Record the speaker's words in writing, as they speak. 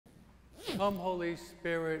Come, Holy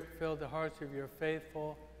Spirit, fill the hearts of your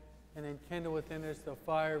faithful, and enkindle within us the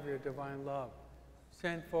fire of your divine love.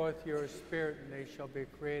 Send forth your Spirit, and they shall be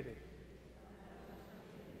created.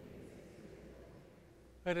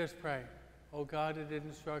 Let us pray. O God, who did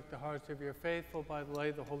instruct the hearts of your faithful by the light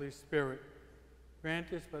of the Holy Spirit,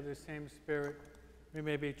 grant us by the same Spirit we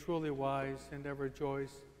may be truly wise and ever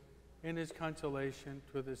rejoice in his consolation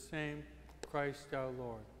through the same Christ our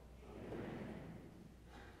Lord. Amen.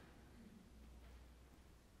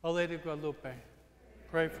 Our Lady of Guadalupe,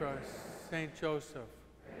 pray for us. Saint Joseph,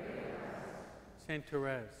 Saint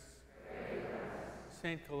Therese,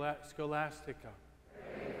 Saint Scholastica,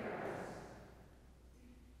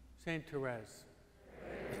 Saint Therese,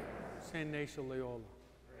 Saint Ignatius of Loyola,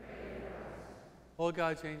 all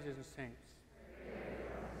God's angels and saints.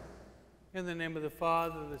 In the name of the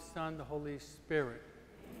Father, the Son, the Holy Spirit.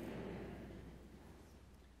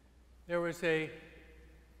 There was a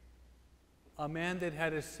man that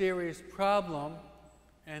had a serious problem,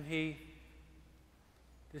 and he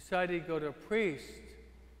decided to go to a priest,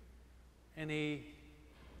 and he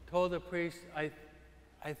told the priest, I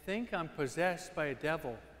think I'm possessed by a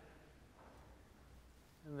devil.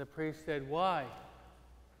 And the priest said, why?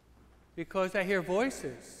 Because I hear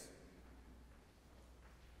voices.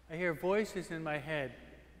 I hear voices in my head.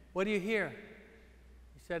 What do you hear?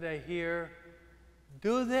 He said, I hear,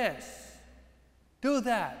 do this, do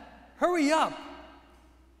that, hurry up. The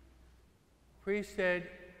priest said,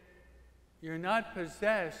 you're not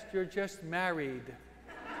possessed, you're just married.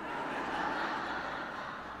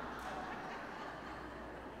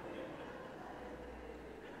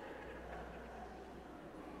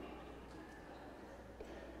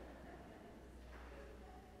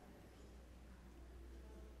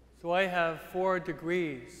 So I have 4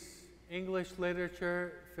 degrees: English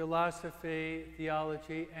literature, philosophy,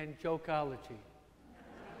 theology, and jokeology.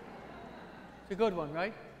 It's a good one,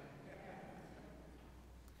 right?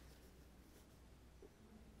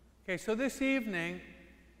 Okay, so this evening,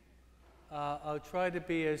 I'll try to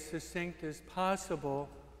be as succinct as possible.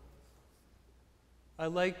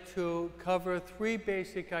 I'd like to cover 3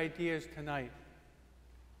 basic ideas tonight.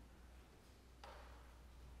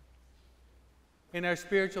 In our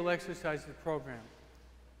spiritual exercises program.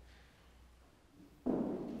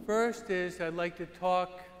 First is I'd like to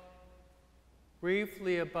talk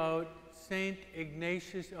briefly about Saint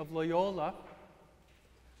Ignatius of Loyola,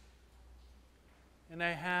 and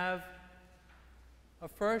I have a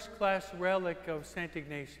first-class relic of Saint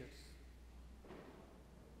Ignatius.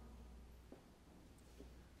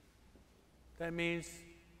 That means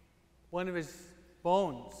one of his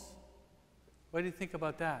bones. What do you think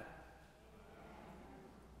about that?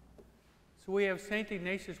 So we have Saint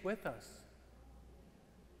Ignatius with us.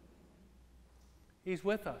 He's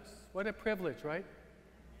with us. What a privilege, right?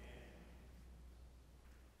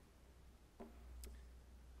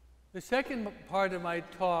 The second part of my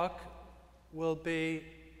talk will be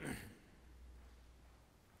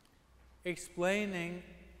explaining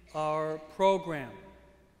our program,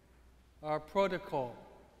 our protocol.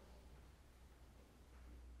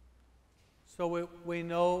 So we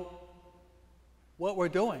know what we're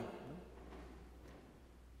doing.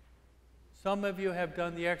 Some of you have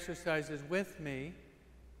done the exercises with me,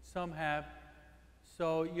 some have,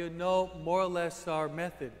 so you know more or less our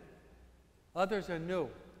method. Others are new.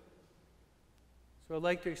 So I'd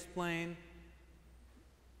like to explain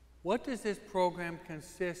what does this program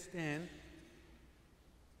consist in,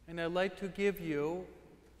 and I'd like to give you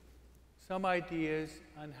some ideas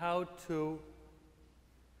on how to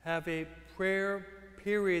have a prayer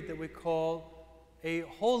period that we call a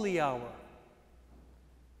holy hour.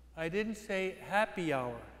 I didn't say happy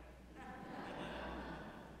hour.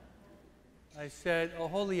 I said a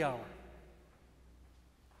holy hour.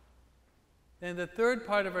 Then the third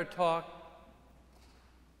part of our talk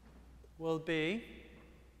will be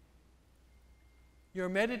your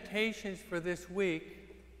meditations for this week,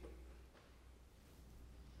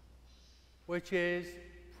 which is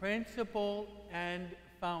principle and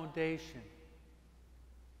foundation.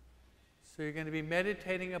 So you're going to be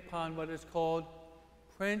meditating upon what is called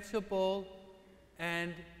principle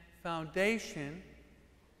and foundation.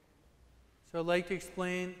 So I'd like to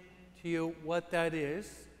explain to you what that is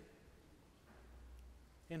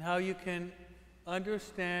and how you can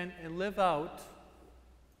understand and live out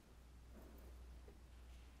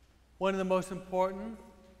one of the most important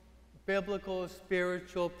biblical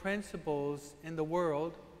spiritual principles in the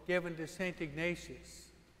world given to Saint Ignatius.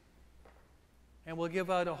 And we'll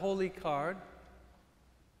give out a holy card,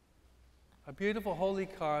 a beautiful holy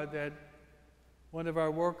card that one of our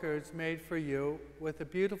workers made for you with a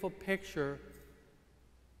beautiful picture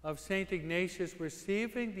of St. Ignatius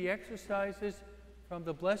receiving the exercises from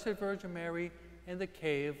the Blessed Virgin Mary in the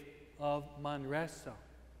cave of Manresa.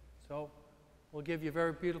 So we'll give you a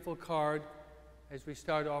very beautiful card as we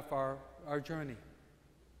start off our journey.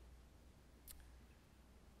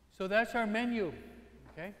 So that's our menu,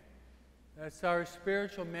 okay? That's our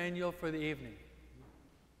spiritual manual for the evening.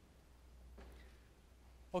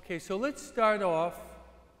 Okay, so let's start off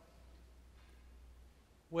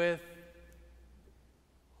with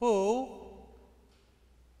who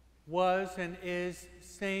was and is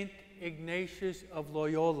Saint Ignatius of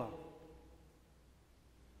Loyola.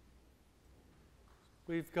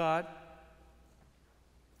 We've got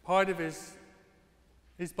part of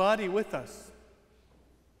his body with us.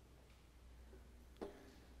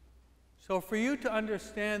 So for you to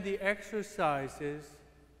understand the exercises,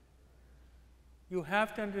 you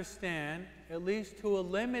have to understand, at least to a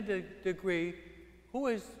limited degree, who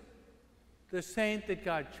is the saint that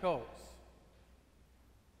God chose.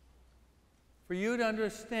 For you to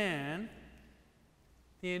understand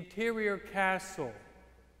the interior castle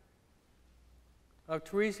of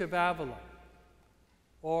Teresa of Avila,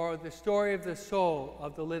 or the story of the soul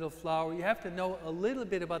of the little flower, you have to know a little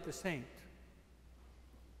bit about the saint.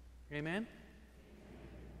 Amen?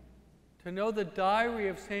 To know the diary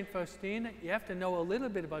of St. Faustina, you have to know a little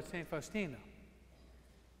bit about St. Faustina.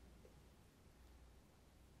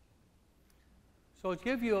 So I'll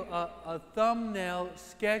give you a thumbnail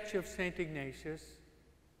sketch of St. Ignatius,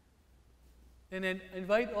 and then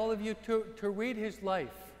invite all of you to read his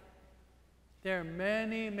life. There are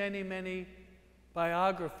many, many, many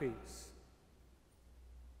biographies.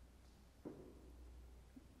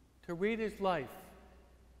 To read his life.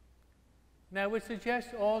 Now I would suggest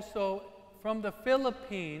also from the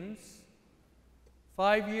Philippines,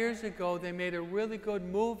 5 years ago, they made a really good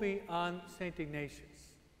movie on St. Ignatius.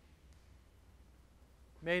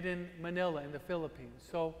 Made in Manila in the Philippines.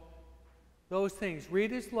 So those things,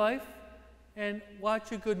 read his life and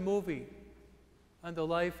watch a good movie on the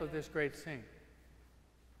life of this great saint.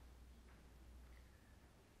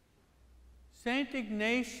 St.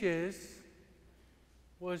 Ignatius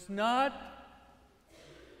was not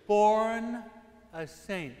born a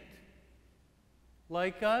saint.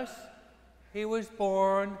 Like us, he was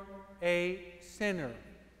born a sinner.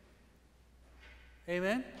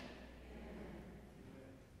 Amen?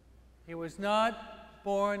 He was not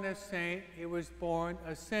born a saint, he was born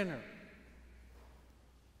a sinner.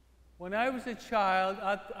 When I was a child,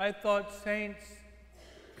 I thought saints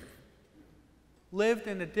lived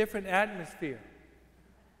in a different atmosphere.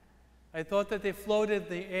 I thought that they floated in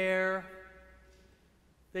the air.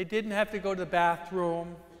 They didn't have to go to the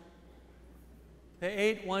bathroom. They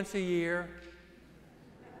ate once a year.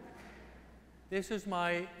 This is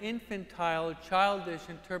my infantile, childish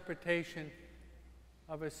interpretation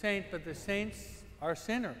of a saint, but the saints are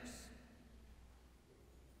sinners.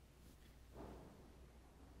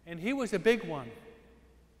 And he was a big one.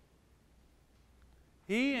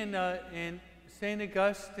 He and St.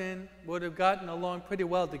 Augustine would have gotten along pretty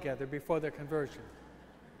well together before their conversion.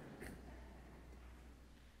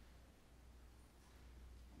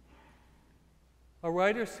 A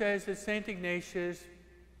writer says that St. Ignatius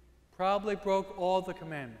probably broke all the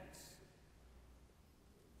commandments.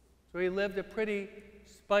 So he lived a pretty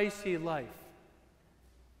spicy life.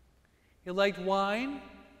 He liked wine,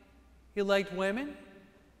 he liked women,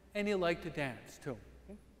 and he liked to dance too.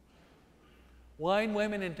 Okay? Wine,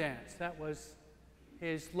 women, and dance. That was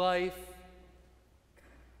his life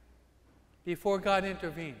before God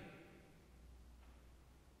intervened.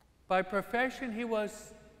 By profession, he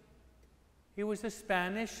was a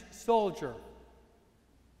Spanish soldier,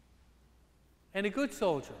 and a good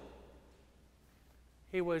soldier.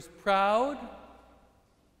 He was proud,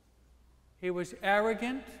 he was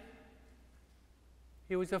arrogant,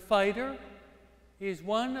 he was a fighter. He's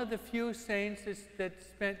one of the few saints that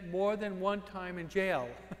spent more than one time in jail.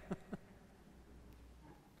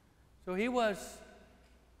 So he was,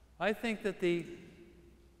 I think that the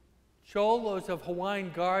cholos of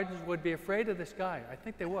Hawaiian Gardens would be afraid of this guy. I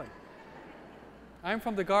think they would. I'm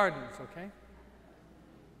from the Gardens, okay?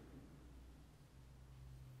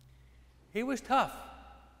 He was tough.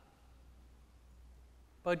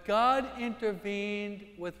 But God intervened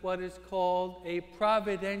with what is called a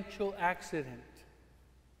providential accident.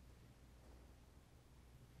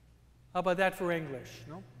 How about that for English?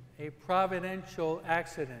 No? A providential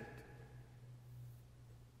accident.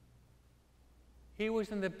 He was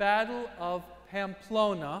in the Battle of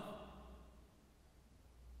Pamplona,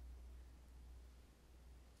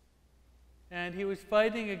 and he was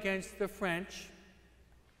fighting against the French.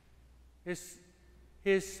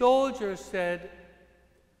 His soldiers said,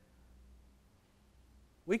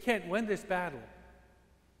 We can't win this battle.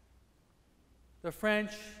 The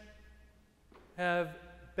French have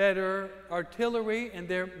better artillery and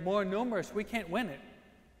they're more numerous. We can't win it.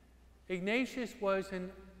 Ignatius was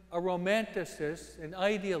a romanticist, an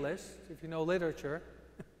idealist, if you know literature.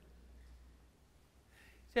 He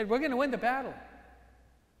said, we're going to win the battle.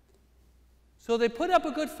 So they put up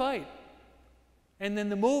a good fight. And then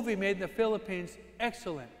the movie made in the Philippines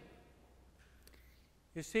excellent.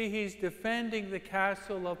 You see, he's defending the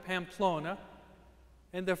castle of Pamplona,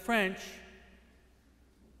 and the French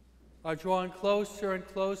are drawing closer and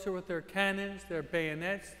closer with their cannons, their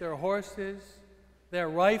bayonets, their horses, their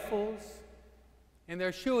rifles, and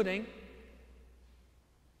they're shooting.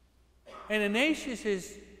 And Ignatius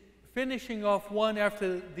is finishing off one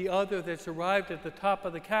after the other that's arrived at the top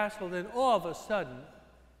of the castle. Then all of a sudden,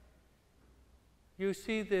 you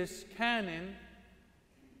see this cannon,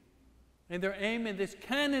 and they're aiming. This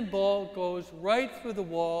cannonball goes right through the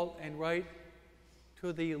wall and right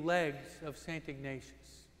to the legs of St. Ignatius,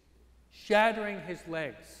 shattering his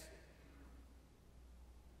legs.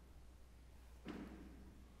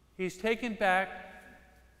 He's taken back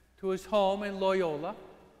to his home in Loyola.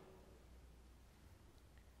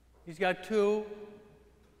 He's got 2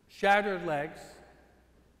 shattered legs.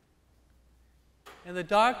 And the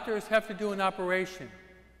doctors have to do an operation.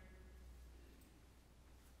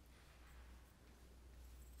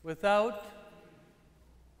 Without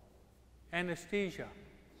anesthesia.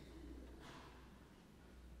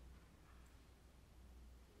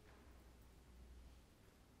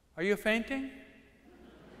 Are you fainting?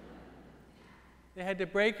 They had to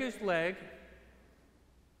break his leg.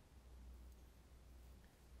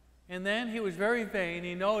 And then he was very vain.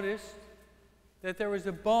 He noticed that there was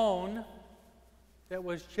a bone that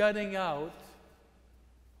was jutting out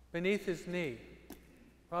beneath his knee,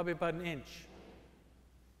 probably about an inch.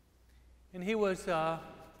 And he was a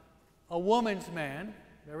woman's man,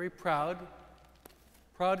 very proud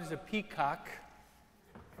as a peacock.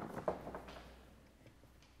 And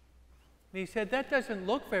he said, that doesn't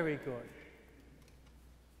look very good.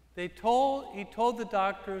 He told the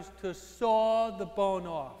doctors to saw the bone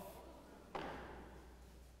off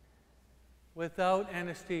without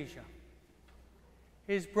anesthesia.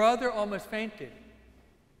 His brother almost fainted.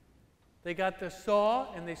 They got the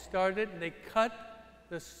saw and they started and they cut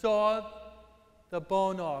the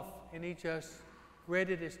bone off, and he just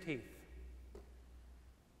gritted his teeth.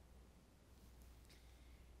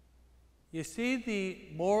 You see the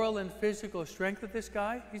moral and physical strength of this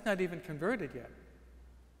guy? He's not even converted yet.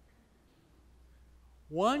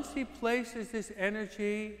 Once he places this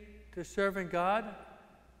energy to serving God,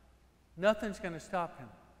 nothing's going to stop him.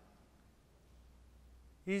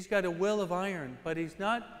 He's got a will of iron, but he's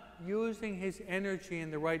not using his energy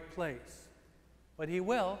in the right place. But he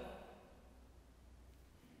will.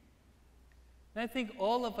 And I think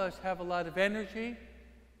all of us have a lot of energy,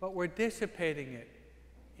 but we're dissipating it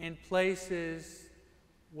in places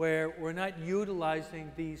where we're not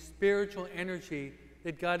utilizing the spiritual energy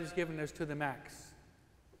that God has given us to the max.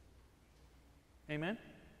 Amen?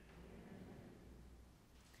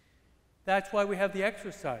 That's why we have the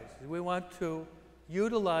exercises. We want to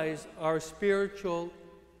utilize our spiritual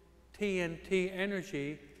TNT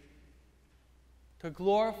energy to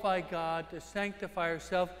glorify God, to sanctify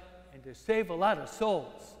ourselves, and to save a lot of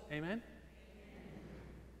souls. Amen?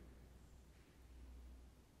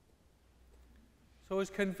 So his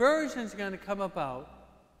conversion is going to come about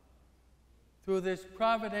through this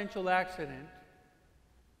providential accident,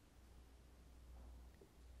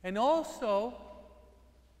 and also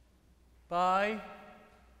by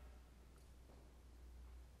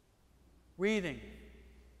reading.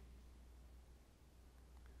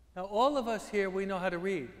 Now, all of us here, we know how to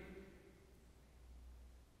read.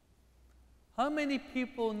 How many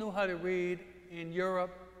people knew how to read in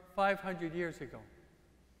Europe 500 years ago?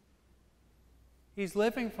 He's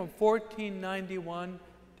living from 1491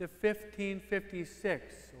 to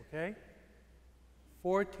 1556, okay?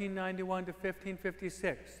 1491 to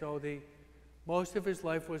 1556. So most of his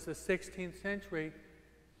life was the 16th century.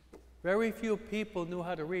 Very few people knew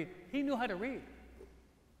how to read. He knew how to read.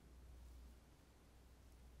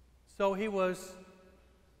 So he was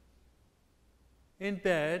in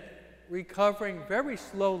bed, recovering very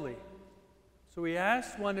slowly. So he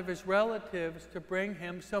asked one of his relatives to bring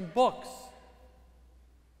him some books.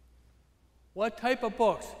 What type of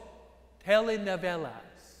books? Telenovelas.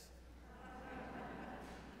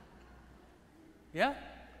 Yeah?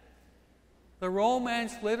 The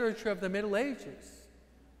romance literature of the Middle Ages.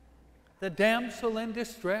 The damsel in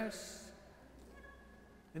distress,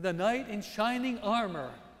 and the knight in shining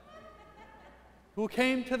armor who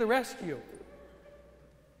came to the rescue.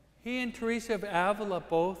 He and Teresa of Avila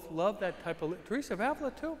both loved that type of Teresa of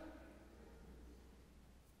Avila too.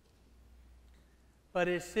 But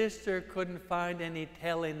his sister couldn't find any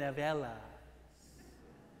telenovelas.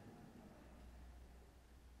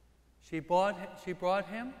 She brought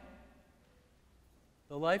him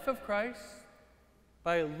The Life of Christ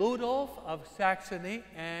by Ludolf of Saxony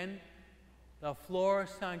and the Flora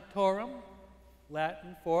Sanctorum,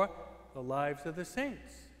 Latin for the Lives of the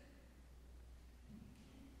Saints.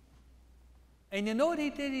 And you know what he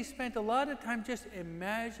did? He spent a lot of time just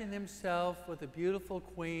imagining himself with the beautiful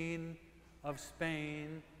Queen of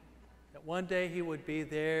Spain, that one day he would be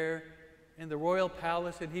there in the royal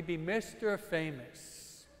palace and he'd be Mr.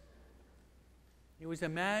 Famous. He was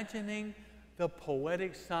imagining the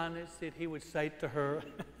poetic sonnets that he would cite to her.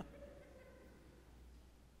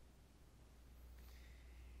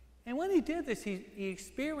 And when he did this, he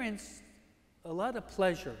experienced a lot of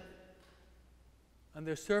pleasure on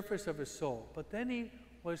the surface of his soul. But then he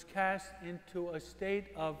was cast into a state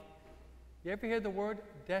of, you ever hear the word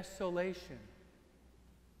desolation?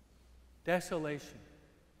 Desolation.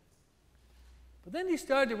 But then he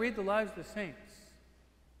started to read the lives of the saints.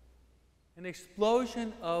 An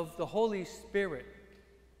explosion of the Holy Spirit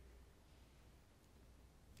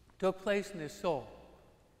took place in his soul.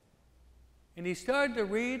 And he started to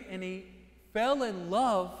read, and he fell in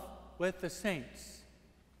love with the saints.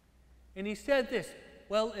 And he said this,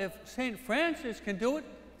 well, if St. Francis can do it,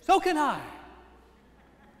 so can I.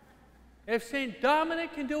 If St.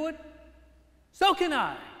 Dominic can do it, so can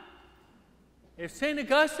I. If St.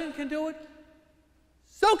 Augustine can do it,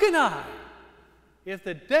 so can I. If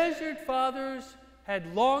the Desert Fathers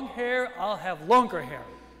had long hair, I'll have longer hair.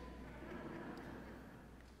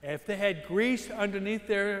 If they had grease underneath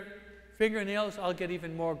their fingernails, I'll get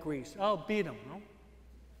even more grease. I'll beat them. No?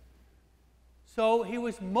 So he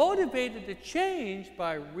was motivated to change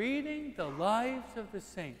by reading the lives of the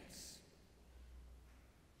saints.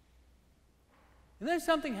 And then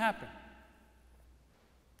something happened.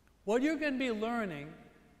 What you're going to be learning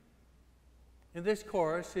in this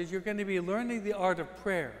course is you're going to be learning the art of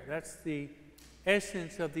prayer. That's the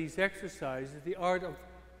essence of these exercises, the art of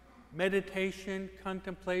meditation,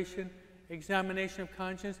 contemplation, examination of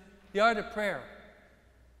conscience, the art of prayer.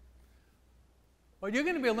 But you're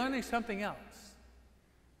going to be learning something else.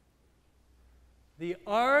 The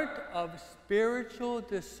art of spiritual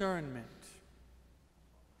discernment.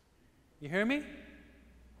 You hear me?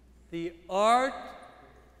 The art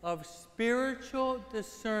of spiritual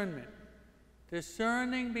discernment.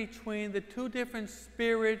 Discerning between the two different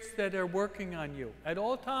spirits that are working on you at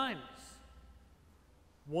all times.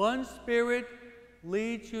 One spirit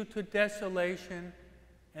leads you to desolation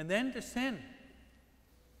and then to sin.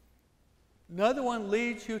 Another one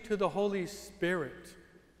leads you to the Holy Spirit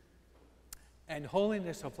and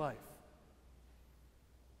holiness of life.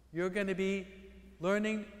 You're going to be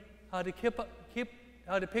learning how to pick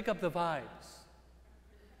up the vibes.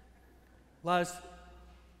 Las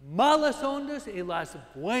malas ondas y las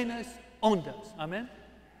buenas ondas. Amen?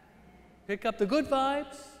 Pick up the good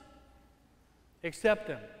vibes, accept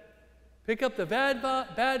them. Pick up the bad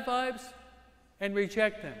vibes and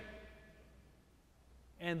reject them.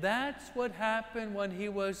 And that's what happened when he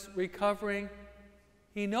was recovering.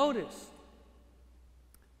 He noticed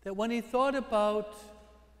that when he thought about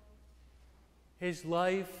his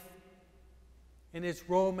life and his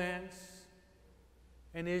romance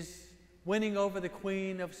and his winning over the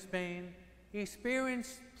Queen of Spain, he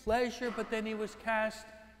experienced pleasure, but then he was cast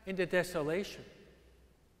into desolation.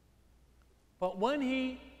 But when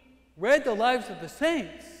he read the lives of the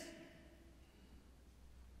saints,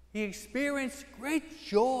 he experienced great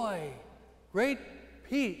joy, great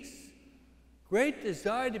peace, great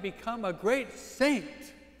desire to become a great saint,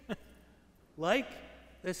 like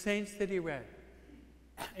the saints that he read.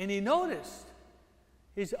 And he noticed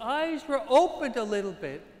his eyes were opened a little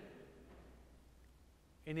bit,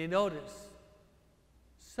 and he noticed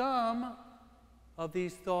some of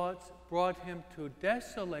these thoughts brought him to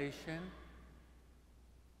desolation,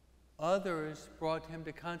 others brought him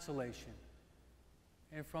to consolation.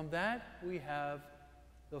 And from that, we have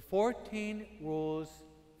the 14 rules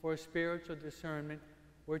for spiritual discernment,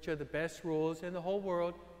 which are the best rules in the whole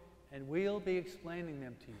world, and we'll be explaining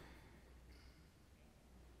them to you.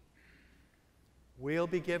 We'll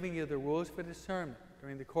be giving you the rules for discernment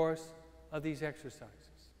during the course of these exercises.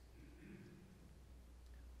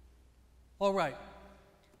 All right.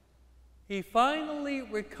 He finally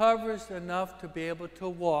recovers enough to be able to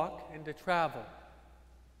walk and to travel.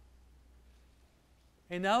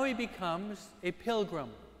 And now he becomes a pilgrim.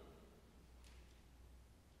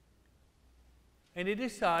 And he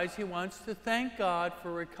decides he wants to thank God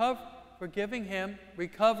for giving him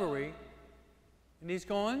recovery. And he's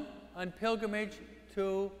going on pilgrimage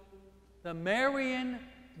to the Marian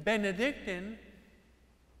Benedictine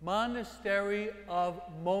monastery of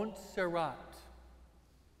Montserrat.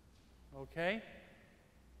 Okay?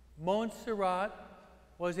 Montserrat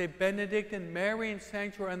was a Benedictine Marian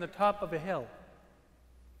sanctuary on the top of a hill.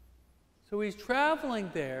 So he's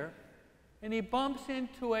traveling there, and he bumps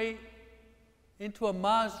into a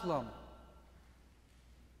Muslim.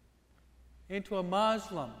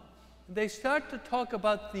 They start to talk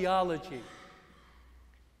about theology.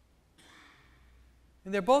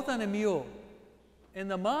 And they're both on a mule. And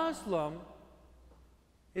the Muslim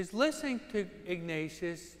is listening to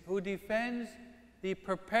Ignatius, who defends the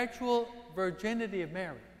perpetual virginity of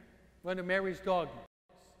Mary, one of Mary's dogmas.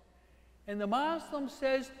 And the Muslim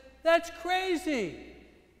says, "That's crazy.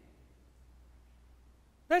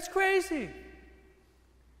 That's crazy."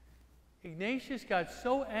 Ignatius got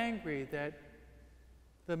so angry that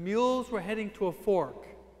the mules were heading to a fork.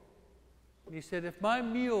 And he said, "If my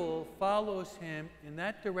mule follows him in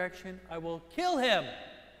that direction, I will kill him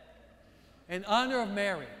in honor of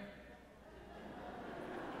Mary."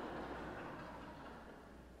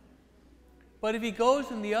 But if he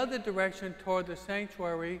goes in the other direction toward the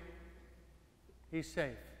sanctuary, he's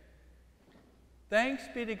safe. Thanks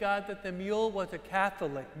be to God that the mule was a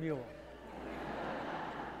Catholic mule.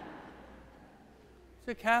 It's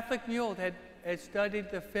a Catholic mule that had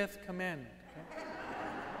studied the fifth commandment. Okay?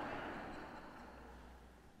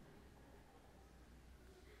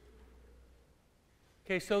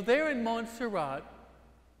 Okay, so there in Montserrat,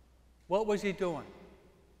 what was he doing?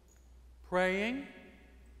 Praying,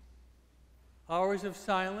 hours of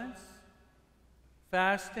silence,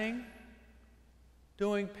 fasting,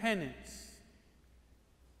 doing penance.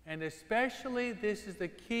 And especially, this is the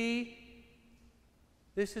key,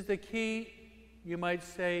 you might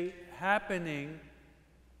say, happening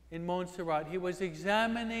in Montserrat. He was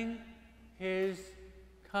examining his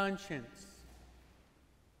conscience.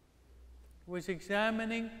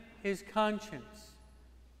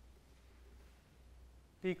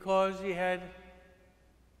 Because he had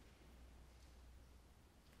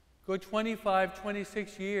good 25,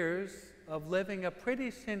 26 years of living a pretty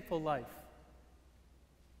sinful life.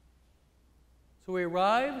 So he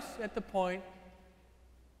arrives at the point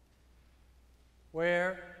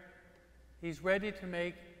where he's ready to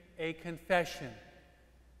make a confession.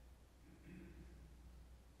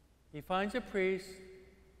 He finds a priest,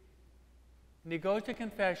 and he goes to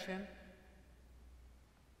confession.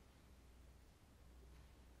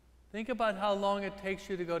 Think about how long it takes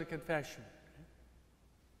you to go to confession.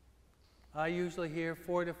 I usually hear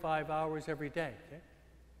 4 to 5 hours every day. Okay?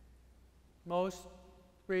 Most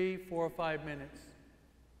 3, 4, 5 minutes.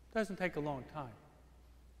 Doesn't take a long time.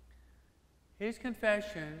 His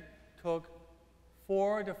confession took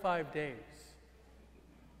 4 to 5 days.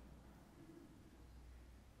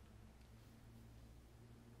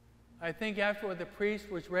 I think afterward the priest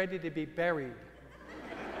was ready to be buried.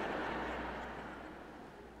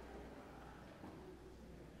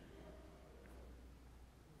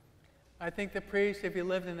 I think the priest, if he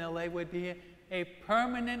lived in LA, would be a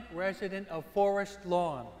permanent resident of Forest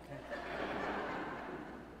Lawn. Okay?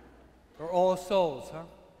 Or All Souls, huh?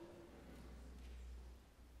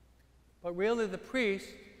 But really the priest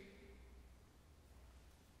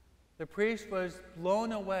was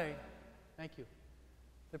blown away. Thank you.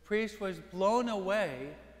 The priest was blown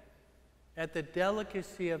away at the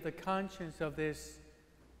delicacy of the conscience of this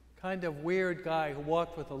kind of weird guy who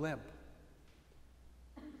walked with a limp.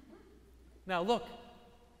 Now look,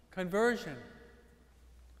 conversion.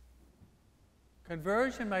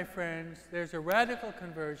 Conversion, my friends, there's a radical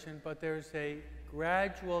conversion, but there's a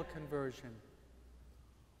gradual conversion.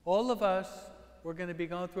 All of us, we're going to be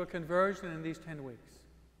going through a conversion in these 10 weeks.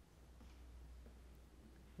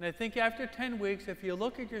 And I think after 10 weeks, if you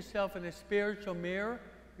look at yourself in a spiritual mirror,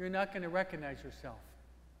 you're not going to recognize yourself.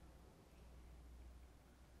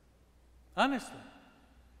 Honestly.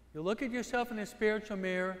 You look at yourself in a spiritual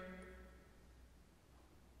mirror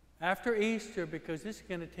after Easter, because this is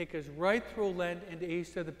going to take us right through Lent into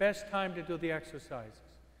Easter, the best time to do the exercises.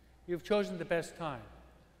 You've chosen the best time.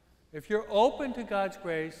 If you're open to God's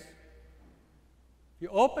grace,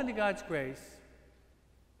 you're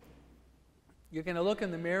going to look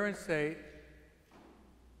in the mirror and say,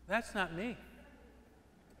 "That's not me.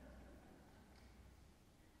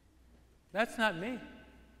 That's not me."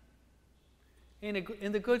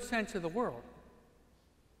 In the good sense of the world.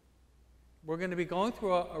 We're going to be going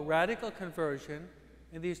through a radical conversion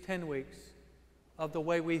in these 10 weeks of the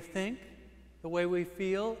way we think, the way we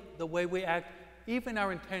feel, the way we act, even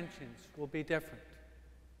our intentions will be different.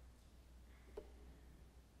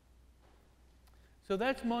 So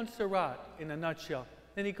that's Montserrat in a nutshell.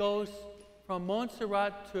 Then he goes from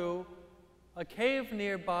Montserrat to a cave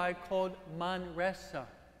nearby called Manresa.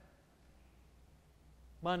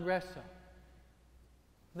 Manresa.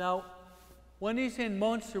 Now, when he's in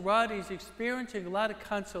Montserrat, he's experiencing a lot of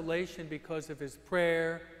consolation because of his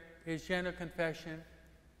prayer, his general confession.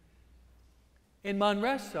 In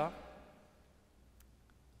Manresa,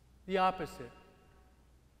 the opposite.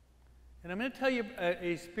 And I'm going to tell you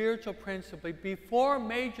a spiritual principle. Before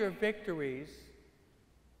major victories,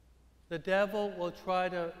 the devil will try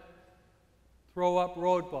to throw up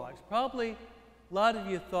roadblocks. Probably a lot of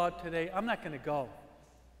you thought today, I'm not going to go.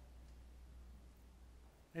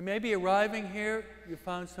 And maybe arriving here, you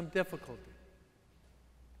found some difficulty.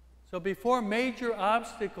 So before major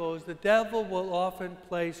obstacles, the devil will often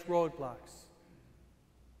place roadblocks.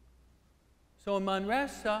 So in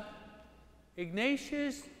Manresa,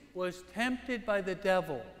 Ignatius was tempted by the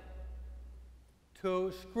devil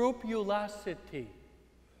to scrupulosity.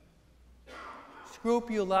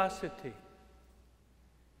 Scrupulosity.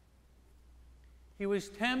 He was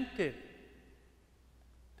tempted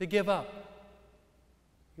to give up.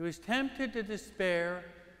 He was tempted to despair.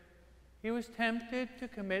 He was tempted to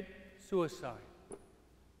commit suicide.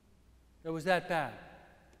 It was that bad.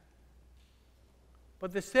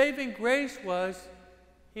 But the saving grace was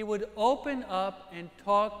he would open up and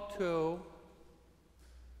talk to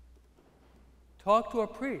a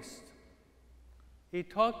priest. He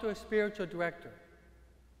talked to a spiritual director,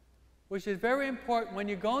 which is very important. When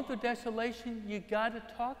you're going through desolation, you got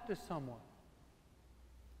to talk to someone.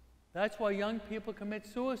 That's why young people commit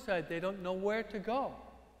suicide. They don't know where to go.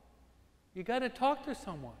 You got to talk to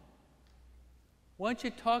someone. Once you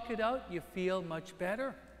talk it out, you feel much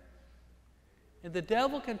better. And the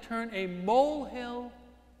devil can turn a molehill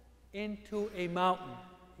into a mountain.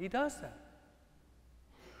 He does that.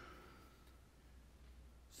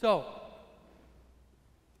 So,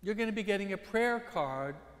 you're going to be getting a prayer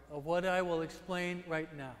card of what I will explain right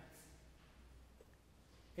now.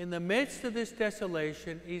 In the midst of this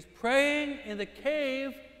desolation, he's praying in the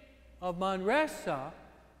cave of Manresa,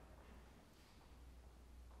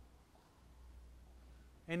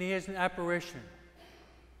 and he has an apparition.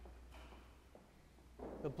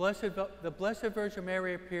 The Blessed Virgin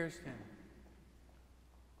Mary appears to him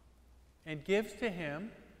and gives to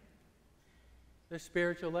him the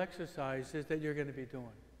spiritual exercises that you're going to be doing.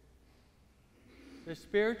 The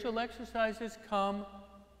spiritual exercises come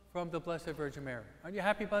from the Blessed Virgin Mary. Aren't you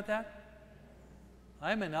happy about that?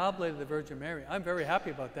 I'm an oblate of the Virgin Mary. I'm very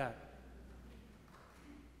happy about that.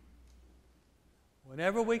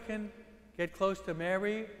 Whenever we can get close to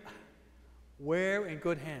Mary, we're in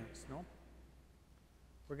good hands, no?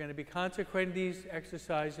 We're going to be consecrating these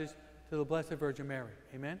exercises to the Blessed Virgin Mary.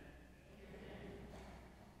 Amen?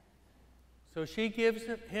 So she gives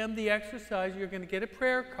him the exercise. You're going to get a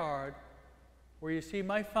prayer card where you see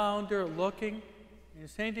my founder looking, and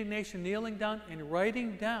St. Ignatius kneeling down and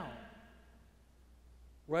writing down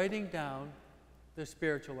the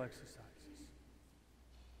spiritual exercises.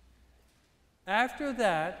 After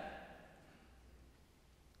that,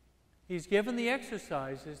 he's given the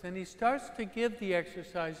exercises, and he starts to give the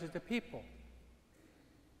exercises to people.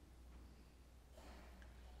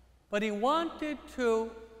 But he wanted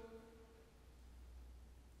to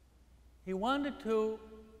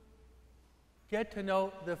get to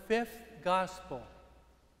know the fifth gospel.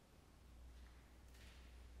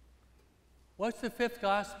 What's the fifth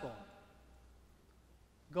gospel?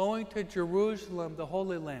 Going to Jerusalem, the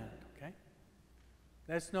Holy Land, okay?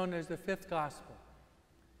 That's known as the fifth gospel.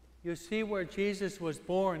 You see where Jesus was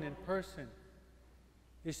born in person.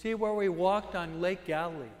 You see where he walked on Lake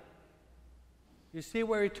Galilee. You see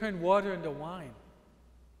where he turned water into wine.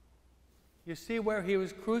 You see where he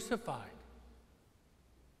was crucified.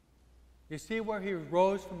 You see where he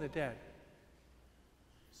rose from the dead.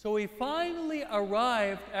 So he finally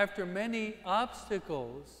arrived after many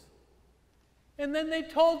obstacles, and then they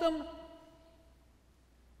told him,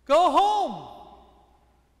 go home.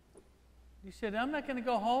 He said, I'm not going to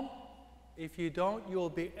go home. If you don't, you will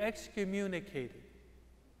be excommunicated.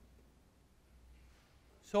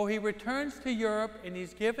 So he returns to Europe, and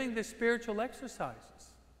he's giving the spiritual exercises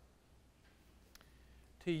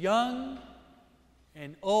to young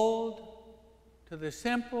and old, to the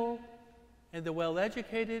simple and the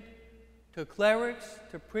well-educated, to clerics,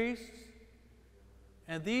 to priests.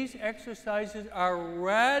 And these exercises are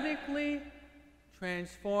radically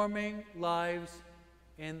transforming lives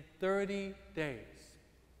in 30 days.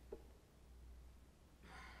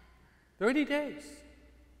 30 days.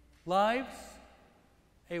 Lives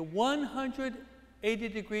a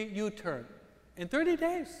 180-degree U-turn in 30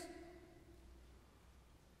 days.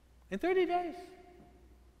 In 30 days.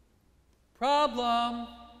 Problem.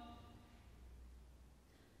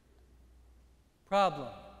 Problem.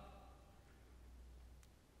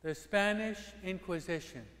 The Spanish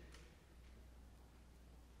Inquisition.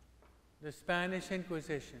 The Spanish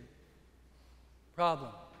Inquisition.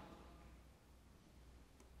 Problem.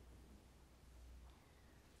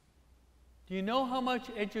 Do you know how much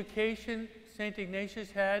education St.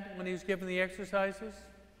 Ignatius had when he was given the exercises?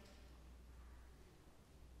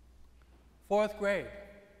 4th grade.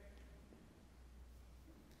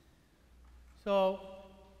 So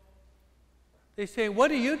they say,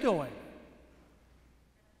 what are you doing?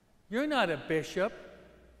 You're not a bishop.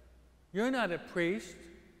 You're not a priest.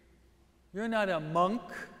 You're not a monk.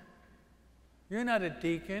 You're not a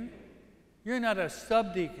deacon. You're not a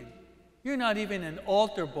subdeacon. You're not even an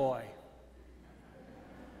altar boy.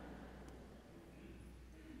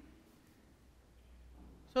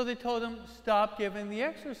 So they told him, stop giving the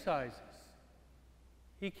exercises.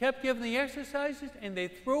 He kept giving the exercises, and they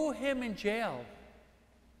threw him in jail.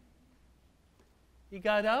 He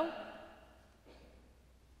got out,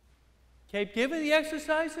 kept giving the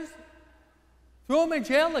exercises, threw him in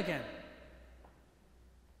jail again.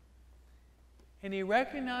 And he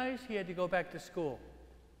recognized he had to go back to school.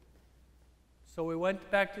 So he went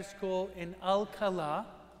back to school in Alcalá.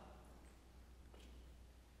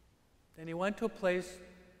 Then he went to a place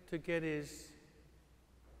to get his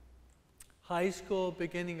high school,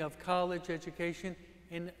 beginning of college education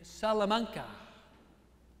in Salamanca.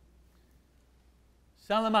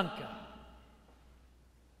 Salamanca.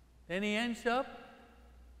 Then he ends up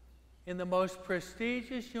in the most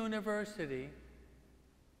prestigious university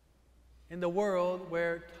in the world,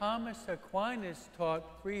 where Thomas Aquinas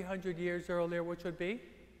taught 300 years earlier, which would be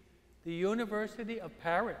the University of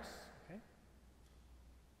Paris. Okay?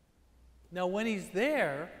 Now, when he's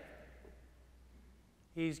there,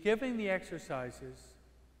 he's giving the exercises,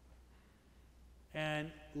 and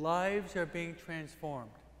lives are being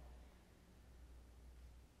transformed.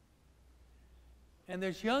 And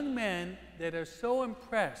there's young men that are so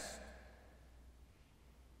impressed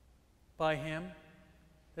by him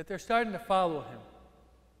that they're starting to follow him.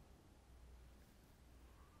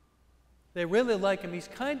 They really like him. He's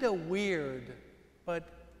kind of weird, but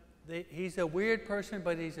he's a weird person,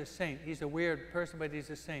 but he's a saint. He's a weird person, but he's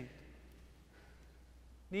a saint.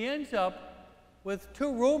 And he ends up with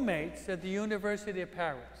 2 roommates at the University of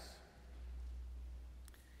Paris.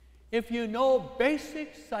 If you know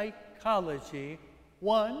basic psychology,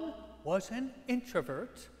 one was an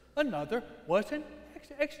introvert, another was an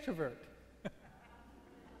extrovert.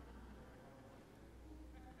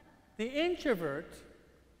 The introvert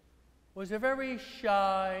was a very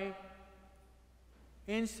shy,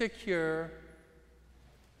 insecure,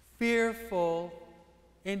 fearful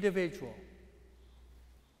individual.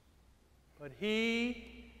 But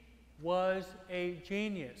he was a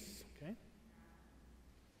genius. Okay?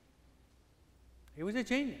 He was a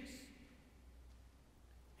genius.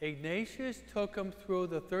 Ignatius took him through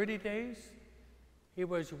the 30 days. He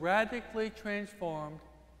was radically transformed,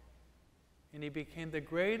 and he became the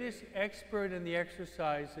greatest expert in the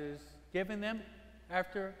exercises given them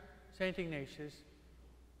after St. Ignatius.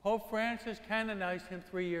 Pope Francis canonized him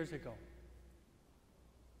 3 years ago.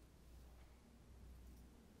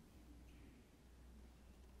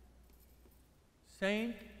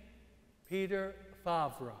 Saint Peter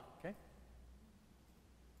Favre. Okay?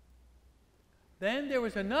 Then there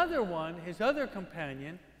was another one, his other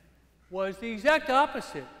companion was the exact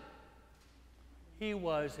opposite. He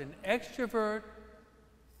was an extrovert.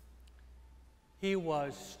 He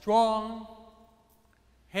was strong,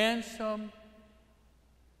 handsome,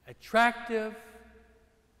 attractive.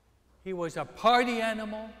 He was a party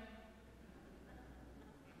animal.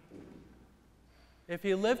 If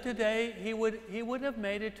he lived today, he would have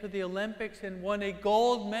made it to the Olympics and won a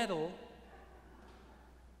gold medal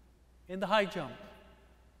in the high jump.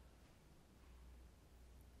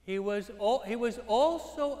 He was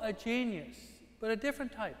also a genius, but a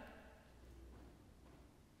different type.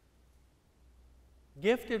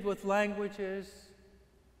 Gifted with languages,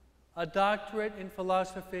 a doctorate in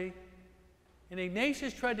philosophy. And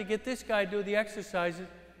Ignatius tried to get this guy to do the exercises,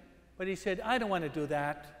 but he said, I don't want to do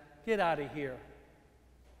that. Get out of here.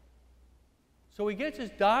 So he gets his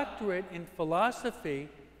doctorate in philosophy,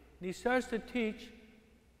 and he starts to teach.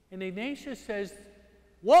 And Ignatius says,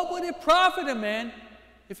 what would it profit a man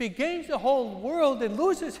if he gains the whole world and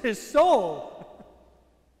loses his soul?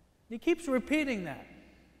 He keeps repeating that.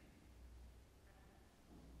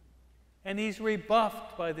 And he's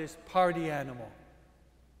rebuffed by this party animal.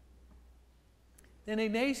 Then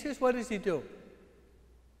Ignatius, what does he do?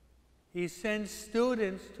 He sends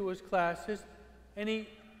students to his classes, and he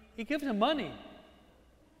gives them money.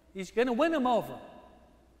 He's going to win them over,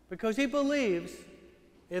 because he believes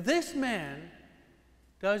if this man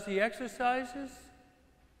does the exercises,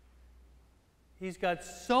 he's got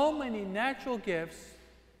so many natural gifts,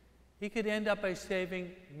 he could end up by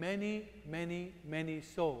saving many, many, many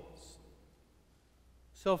souls.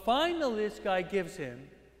 So finally, this guy gives in.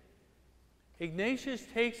 Ignatius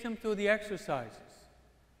takes him through the exercises.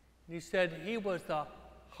 And he said he was the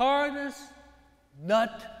hardest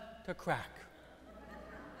nut to crack.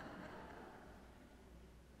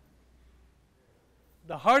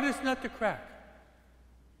 The hardest nut to crack.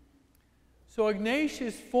 So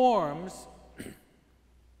Ignatius forms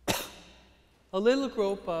a little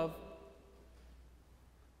group of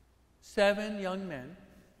 7 young men,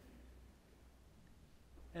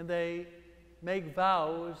 and they make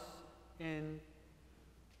vows in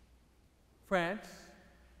France.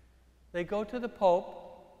 They go to the Pope.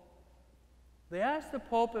 They ask the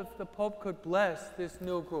Pope if the Pope could bless this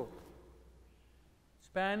new group.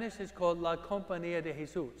 Spanish is called La Compañía de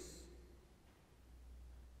Jesús.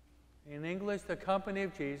 In English, the Company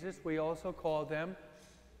of Jesus. We also call them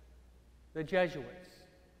the Jesuits.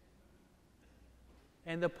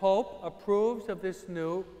 And the Pope approves of this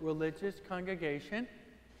new religious congregation,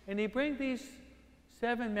 and he brings these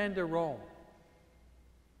 7 men to Rome.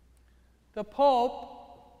 The Pope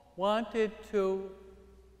wanted to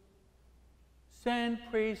send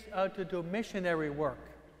priests out to do missionary work.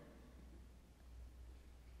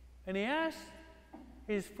 And he asked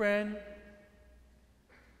his friend,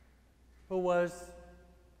 who was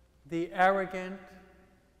the arrogant,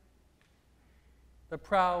 the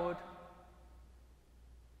proud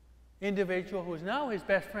individual who is now his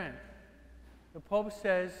best friend. The Pope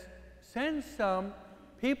says, send some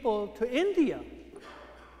people to India.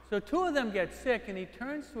 So 2 of them get sick, and he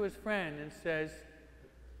turns to his friend and says,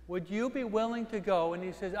 would you be willing to go? And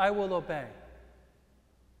he says, I will obey.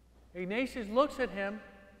 Ignatius looks at him,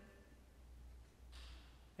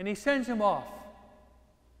 and he sends him off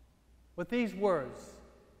with these words,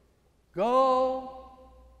 go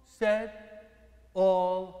set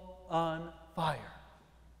all on fire.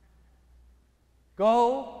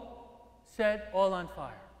 Go set all on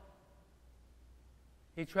fire.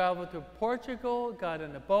 He traveled to Portugal, got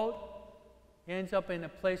in a boat, ends up in a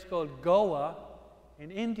place called Goa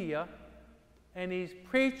in India, and he's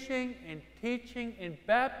preaching and teaching and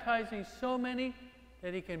baptizing so many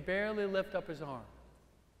that he can barely lift up his arm.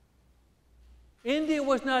 India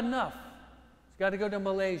was not enough. He's got to go to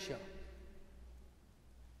Malaysia.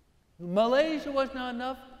 Malaysia was not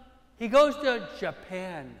enough. He goes to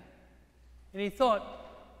Japan. And he thought,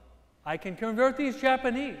 I can convert these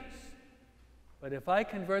Japanese. But if I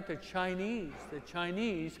convert the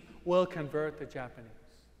Chinese will convert the Japanese.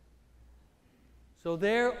 So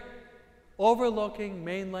there, overlooking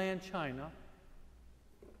mainland China,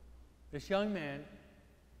 this young man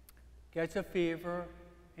gets a fever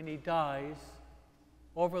and he dies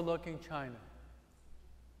overlooking China.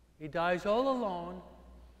 He dies all alone,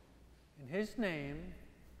 and his name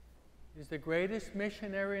is the greatest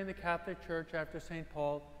missionary in the Catholic Church after St.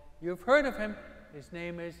 Paul. You've heard of him. His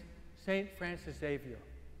name is St. Francis Xavier.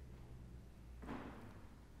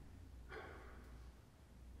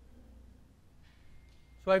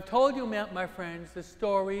 So I've told you, my friends, the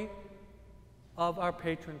story of our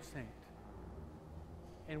patron saint.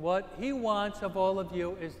 And what he wants of all of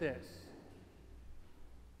you is this.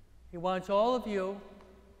 He wants all of you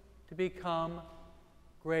to become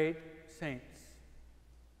great saints.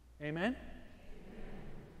 Amen?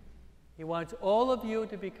 He wants all of you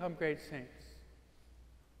to become great saints.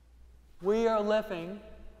 We are living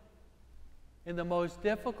in the most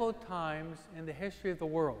difficult times in the history of the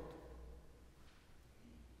world.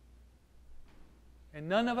 And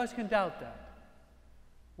none of us can doubt that.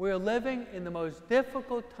 We are living in the most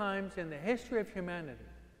difficult times in the history of humanity.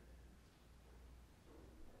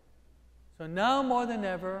 So now more than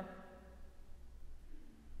ever,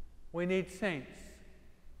 we need saints.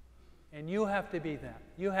 And you have to be that.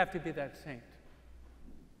 You have to be that saint.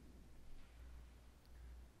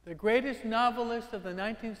 The greatest novelist of the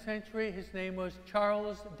 19th century, his name was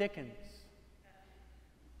Charles Dickens.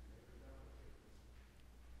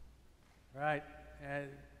 Right. And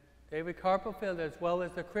David Copperfield, as well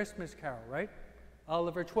as The Christmas Carol, right?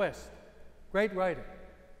 Oliver Twist. Great writer.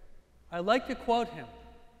 I like to quote him.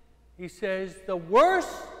 He says, the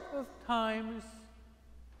worst of times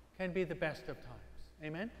can be the best of times.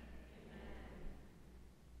 Amen?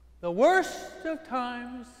 The worst of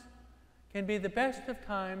times can be the best of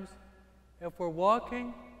times if we're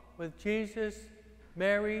walking with Jesus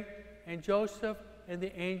Mary, and Joseph, and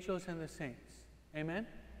the angels and the saints. Amen?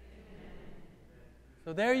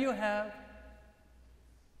 So there you have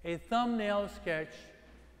a thumbnail sketch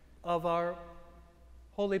of our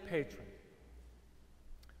holy patron.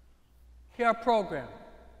 Here, our program.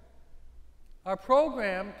 Our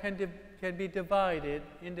program can be divided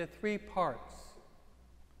into 3 parts.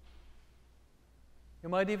 You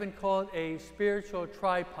might even call it a spiritual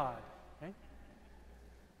tripod. Okay?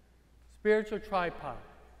 Spiritual tripod.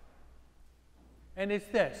 And it's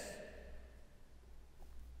this.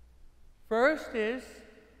 First is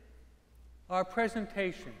our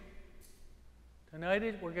presentation.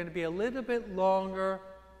 Tonight we're going to be a little bit longer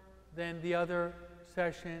than the other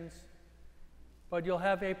sessions, but you'll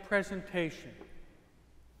have a presentation,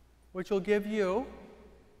 which will give you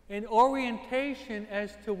an orientation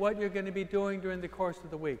as to what you're going to be doing during the course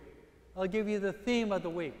of the week. I'll give you the theme of the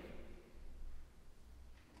week.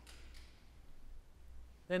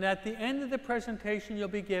 Then at the end of the presentation, you'll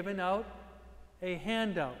be given out a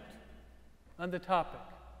handout on the topic,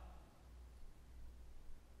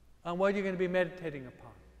 on what you're going to be meditating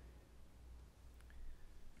upon.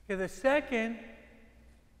 Okay, the second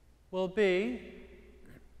will be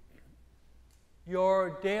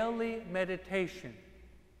your daily meditation.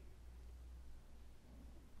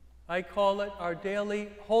 I call it our daily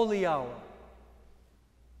holy hour.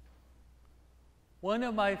 One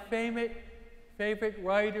of my favorite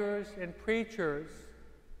writers and preachers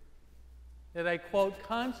that I quote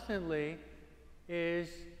constantly is,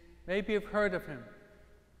 maybe you've heard of him,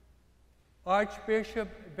 Archbishop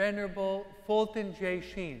Venerable Fulton J.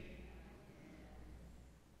 Sheen.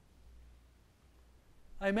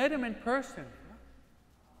 I met him in person.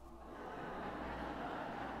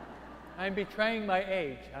 I'm betraying my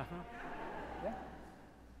age. Yeah.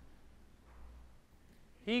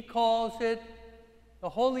 He calls it the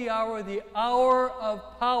holy hour, the hour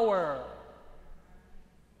of power.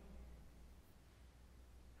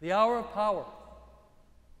 The hour of power.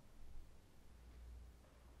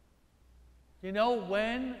 You know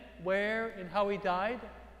when, where, and how he died?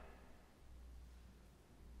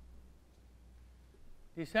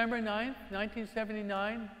 December 9th,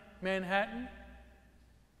 1979, Manhattan.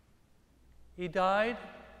 He died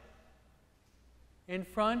in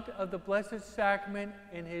front of the Blessed Sacrament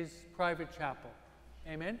in his private chapel.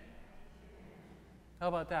 Amen? How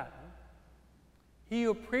about that? Huh? He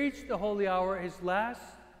who preached the holy hour, his last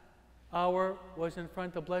hour was in front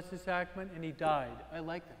of the Blessed Sacrament, and he died. I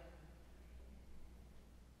like that.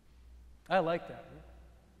 I like that.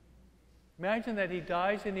 Imagine that he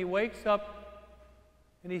dies and he wakes up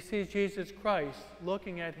and he sees Jesus Christ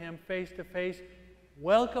looking at him face to face.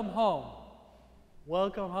 Welcome home.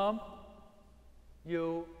 Welcome home,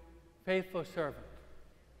 you faithful servant.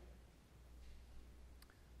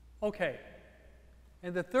 Okay.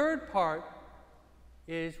 And the third part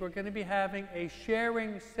is we're going to be having a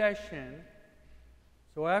sharing session.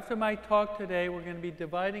 So after my talk today, we're going to be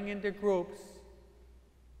dividing into groups.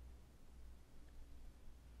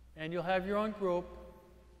 And you'll have your own group.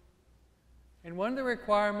 And one of the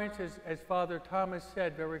requirements is, as Father Thomas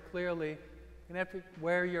said very clearly, you're going to have to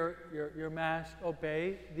wear your mask,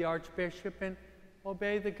 obey the Archbishop, and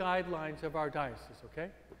obey the guidelines of our diocese, okay?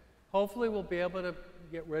 Hopefully we'll be able to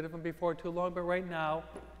get rid of them before too long, but right now,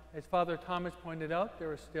 as Father Thomas pointed out,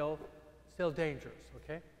 there are still dangers,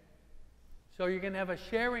 okay? So you're going to have a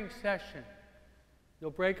sharing session.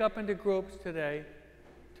 You'll break up into groups today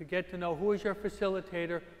to get to know who is your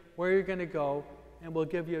facilitator, where you're going to go, and we'll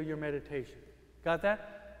give you your meditation. Got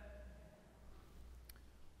that?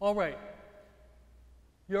 All right.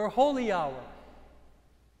 Your holy hour.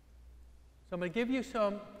 So I'm going to give you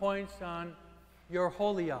some points on your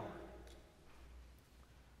holy hour.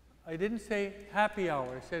 I didn't say happy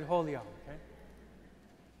hour, I said holy hour, okay?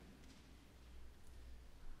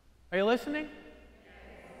 Are you listening?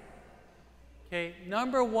 Okay,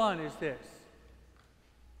 number 1 is this.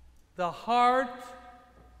 The heart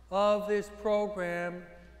of this program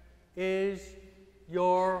is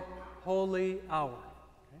your holy hour.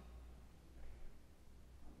 Okay?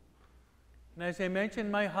 And as I mentioned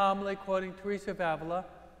in my homily, quoting Teresa of Avila,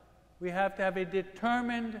 we have to have a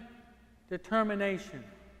determination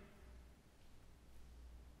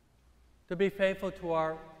to be faithful to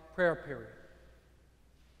our prayer period.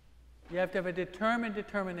 You have to have a determined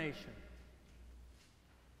determination.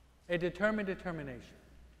 A determined determination.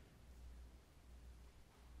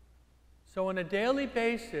 So on a daily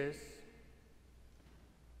basis,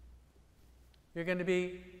 you're going to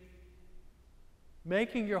be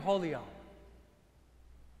making your holy hour.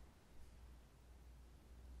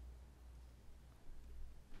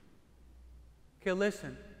 Okay,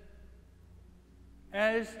 listen.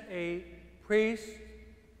 as a priest,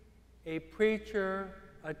 a preacher,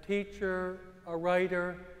 a teacher, a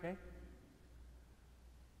writer, okay,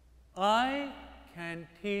 I can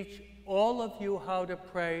teach all of you how to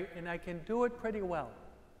pray, and I can do it pretty well.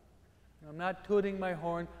 I'm not tooting my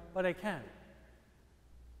horn, but I can.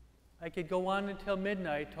 I could go on until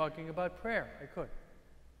midnight talking about prayer. I could.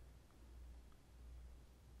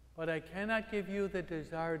 But I cannot give you the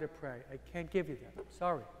desire to pray. I can't give you that. I'm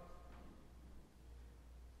sorry.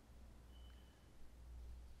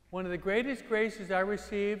 One of the greatest graces I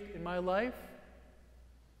received in my life,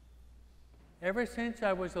 ever since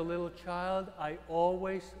I was a little child, I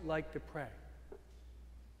always liked to pray.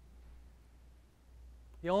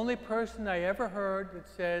 The only person I ever heard that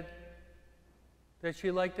said that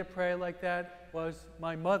she liked to pray like that was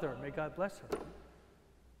my mother. May God bless her.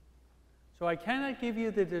 So I cannot give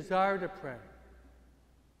you the desire to pray,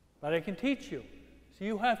 but I can teach you. So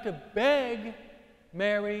you have to beg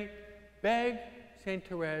Mary, beg St.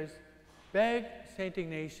 Therese, beg St.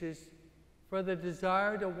 Ignatius for the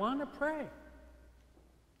desire to want to pray.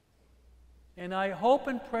 And I hope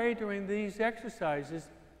and pray during these exercises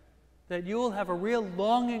that you will have a real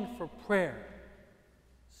longing for prayer.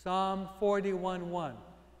 Psalm 41:1.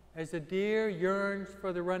 As a deer yearns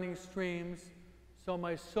for the running streams, so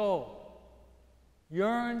my soul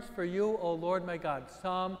yearns for you, O Lord my God.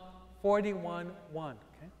 Psalm 41:1.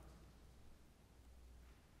 Okay?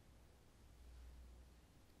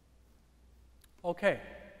 Okay.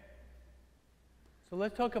 So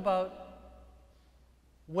let's talk about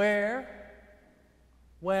where,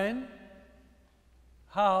 when,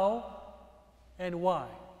 how, and why.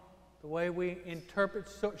 The way we interpret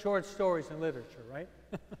short stories in literature, right?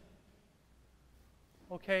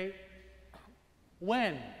 Okay.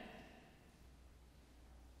 When?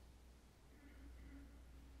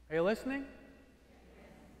 Are you listening?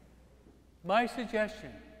 My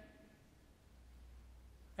suggestion,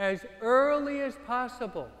 as early as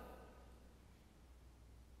possible.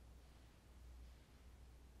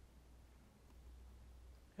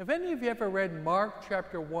 Have any of you ever read Mark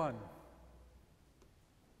chapter 1?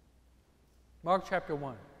 Mark chapter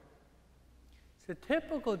 1. It's a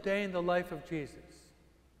typical day in the life of Jesus.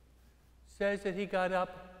 It says that he got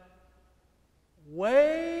up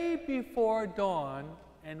way before dawn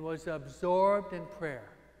and was absorbed in prayer.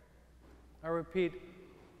 I repeat,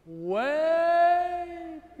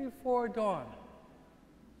 way before dawn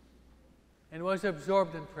and was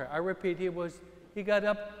absorbed in prayer. I repeat, he got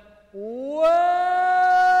up way.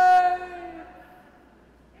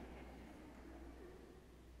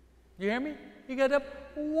 You hear me? He got up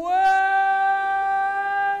way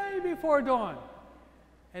before dawn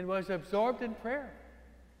and was absorbed in prayer.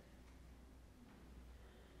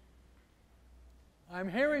 I'm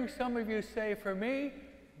hearing some of you say, for me,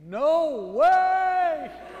 no way!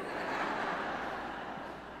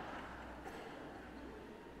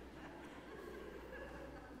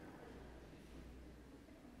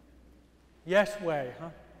 Yes way,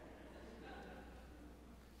 huh?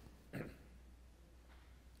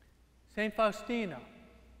 St. Faustina,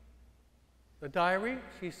 the diary,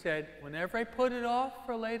 she said, whenever I put it off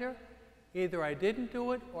for later, either I didn't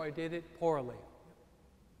do it or I did it poorly.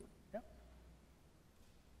 Yep.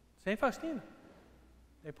 St. Faustina.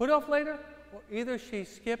 They put it off later, or either she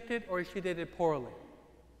skipped it or she did it poorly.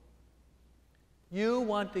 You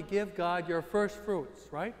want to give God your first fruits,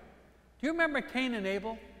 right? Do you remember Cain and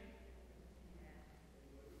Abel?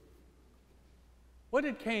 What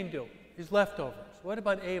did Cain do? His leftovers. What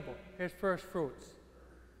about Abel? His first fruits.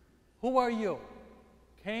 Who are you?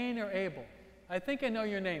 Cain or Abel? I think I know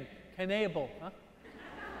your name. Canable, huh?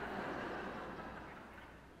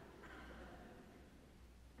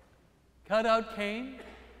 Cut out Cain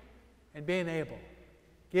and be an Abel.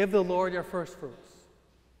 Give the Lord your first fruits.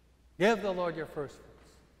 Give the Lord your first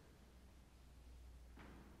fruits.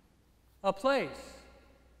 A place.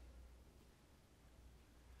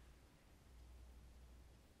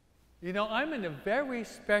 You know, I'm in a very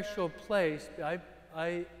special place.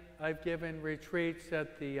 I've given retreats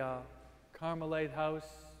at the Carmelite House,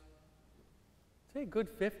 say a good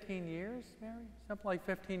 15 years, Mary? Something like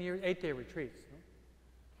 15 years, 8-day retreats. No?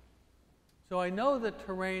 So I know the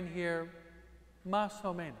terrain here, más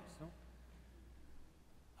o menos. No?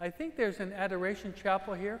 I think there's an adoration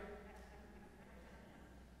chapel here.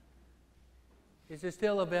 Is it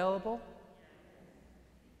still available?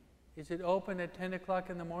 Is it open at 10 o'clock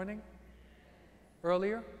in the morning?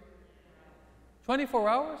 Earlier? 24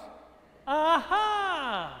 hours?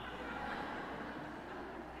 Aha!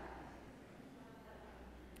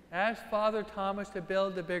 Ask Father Thomas to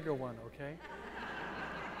build a bigger one, okay?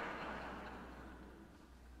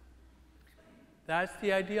 That's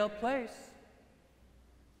the ideal place.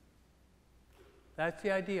 That's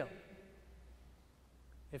the ideal.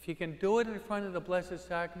 If you can do it in front of the Blessed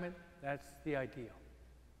Sacrament, that's the ideal.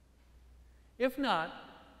 If not,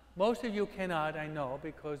 most of you cannot, I know,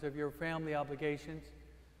 because of your family obligations.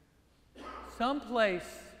 Some place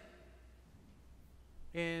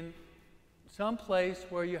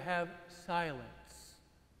where you have silence.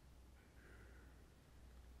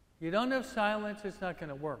 You don't have silence, it's not going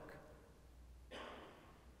to work.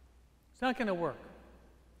 It's not going to work.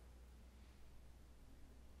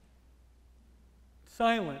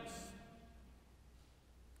 Silence.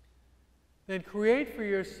 Then create for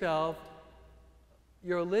yourself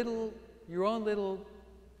your own little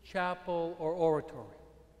chapel or oratory.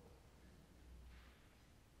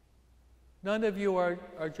 None of you are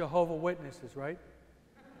Jehovah's Witnesses, right?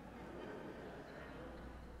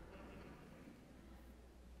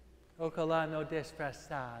 Ojalá no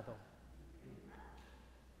disfrazado.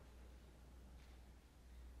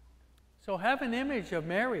 So have an image of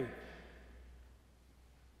Mary.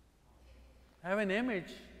 Have an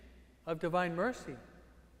image of Divine Mercy.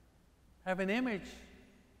 Have an image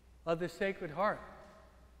of the Sacred Heart.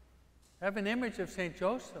 Have an image of St.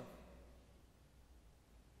 Joseph.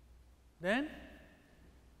 Then,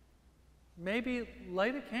 maybe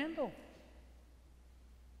light a candle.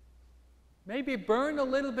 Maybe burn a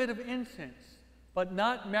little bit of incense, but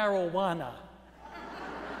not marijuana.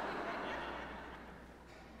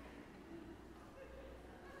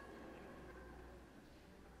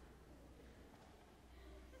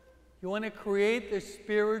 You want to create the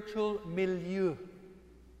spiritual milieu,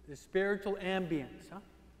 the spiritual ambience, huh?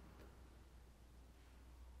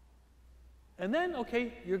 And then,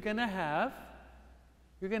 okay, you're going to have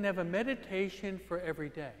a meditation for every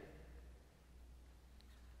day.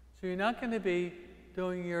 So you're not going to be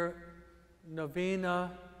doing your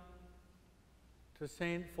novena to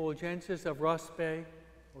Saint Fulgentius of Raspe,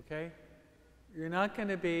 okay? You're not going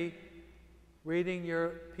to be reading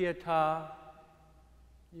your Pietà.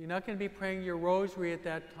 You're not going to be praying your rosary at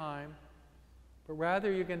that time, but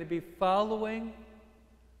rather you're going to be follow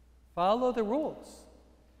the rules.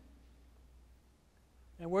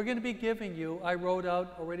 And we're going to be giving you, I wrote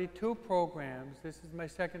out already 2 programs. This is my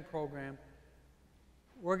second program.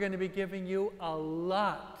 We're going to be giving you a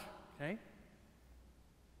lot, okay?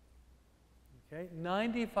 Okay,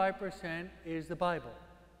 95% is the Bible.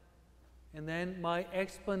 And then my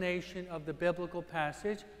explanation of the biblical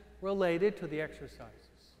passage related to the exercises.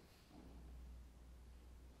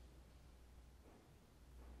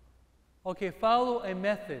 Okay, follow a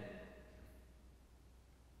method.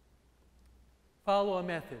 Follow a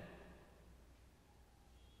method.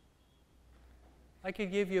 I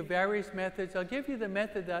can give you various methods. I'll give you the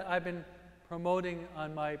method that I've been promoting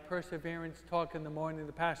on my Perseverance talk in the morning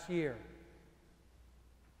the past year.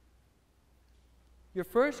 You're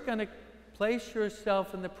first going to place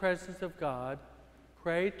yourself in the presence of God,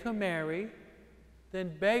 pray to Mary,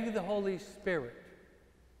 then beg the Holy Spirit.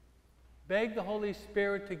 Beg the Holy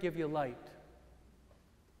Spirit to give you light.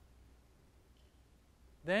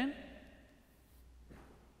 Then,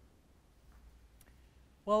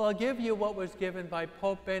 well, I'll give you what was given by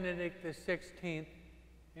Pope Benedict XVI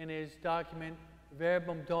in his document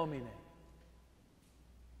Verbum Domini.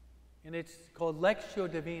 And it's called Lectio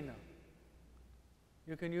Divina.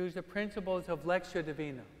 You can use the principles of Lectio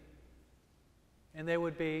Divina. And they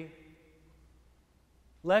would be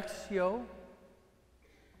Lectio,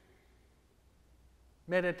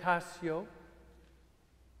 Meditatio,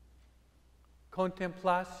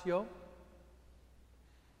 Contemplatio,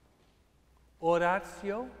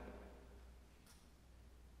 Oratio,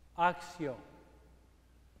 Actio.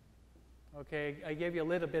 Okay, I gave you a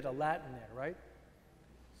little bit of Latin there, right?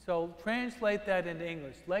 So translate that into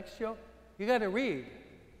English. Lectio, you got to read.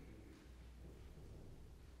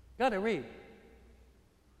 Got to read.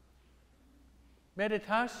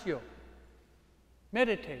 Meditatio,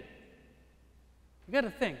 meditate. You got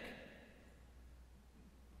to think.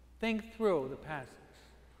 Think through the passage.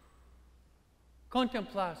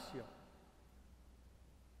 Contemplatio.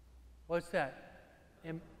 What's that?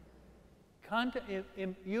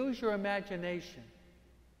 Use your imagination.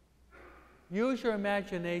 Use your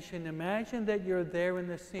imagination. Imagine that you're there in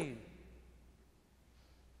the scene.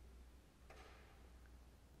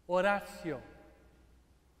 Oratio.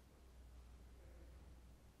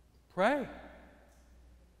 Pray.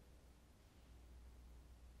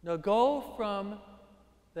 Now go from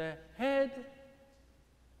the head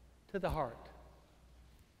to the heart.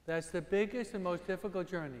 That's the biggest and most difficult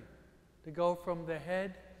journey, to go from the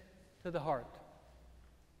head to the heart.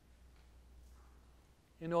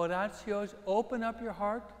 In oratios, open up your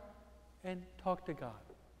heart and talk to God.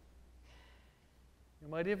 You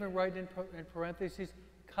might even write in parentheses,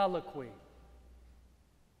 colloquy.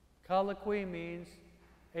 Colloquy means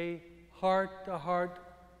a heart-to-heart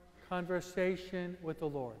conversation with the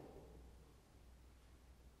Lord.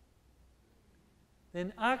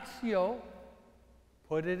 Then actio,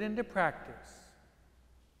 put it into practice.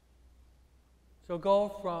 So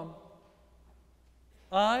go from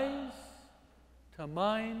eyes to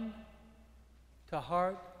mind to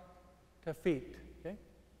heart to feet. Okay?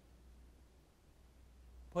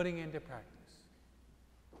 Putting into practice.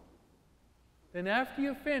 Then after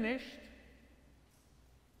you've finished,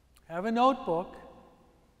 have a notebook,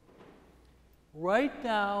 write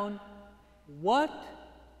down, what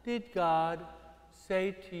did God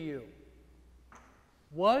say to you?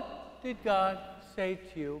 What did God say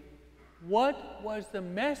to you? What was the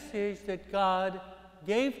message that God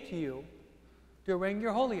gave to you during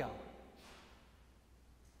your holy hour?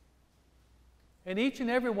 And each and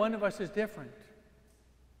every one of us is different.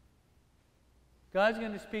 God's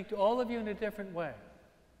going to speak to all of you in a different way.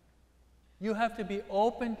 You have to be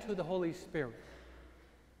open to the Holy Spirit.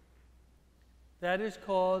 That is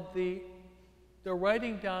called, the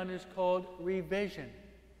writing down is called revision.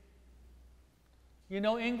 You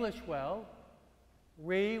know English well.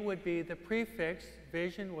 Re would be the prefix,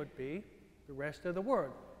 vision would be the rest of the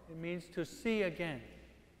word. It means to see again.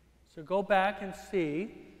 So go back and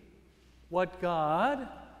see what God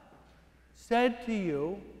said to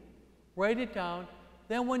you, write it down.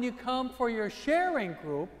 Then when you come for your sharing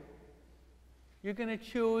group, you're going to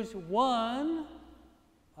choose one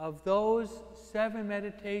of those 7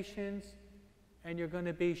 meditations, and you're going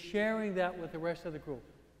to be sharing that with the rest of the group.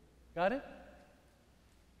 Got it?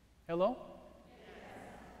 Hello?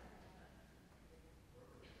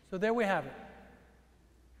 So there we have it.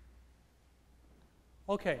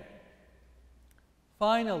 Okay.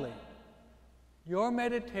 Finally, your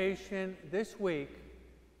meditation this week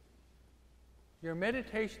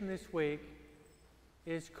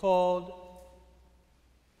is called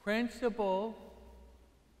Principle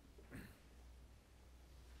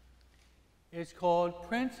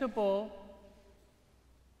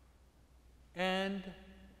and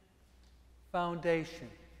Foundation.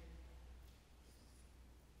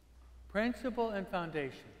 Principle and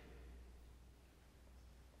foundation.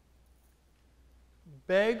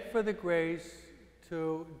 Beg for the grace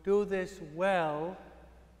to do this well,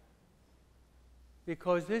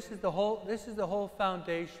 because this is the whole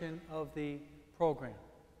foundation of the program.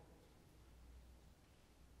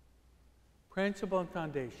 Principle and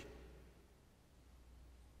foundation.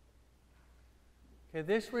 Okay,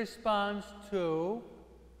 this responds to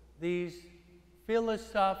these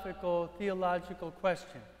philosophical, theological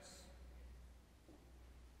questions.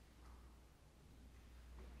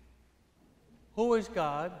 Who is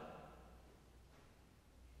God?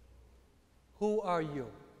 Who are you?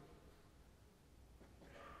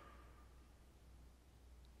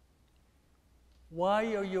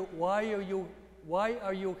 Why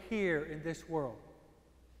are you here in this world?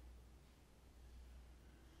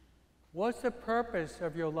 What's the purpose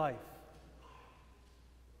of your life?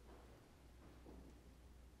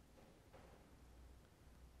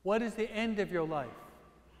 What is the end of your life?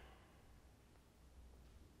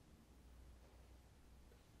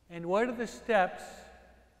 And what are the steps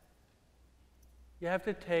you have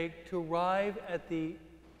to take to arrive at the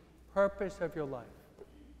purpose of your life?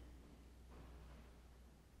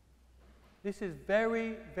 This is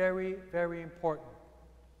very, very, very important.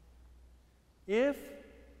 If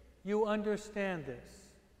you understand this,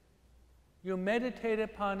 you meditate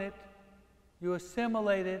upon it, you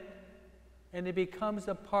assimilate it, and it becomes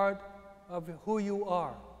a part of who you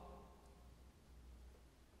are,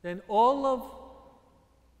 then all of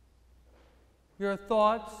your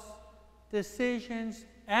thoughts, decisions,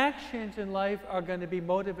 actions in life are going to be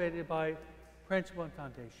motivated by principle and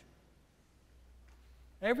foundation.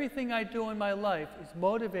 Everything I do in my life is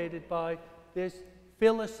motivated by this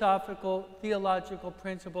philosophical, theological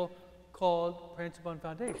principle called principle and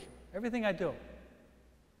foundation. Everything I do.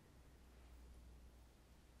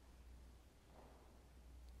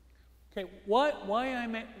 Okay, why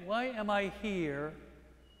am I here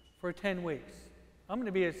for 10 weeks? I'm going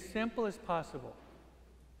to be as simple as possible.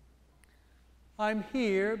 I'm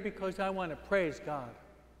here because I want to praise God.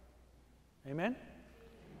 Amen?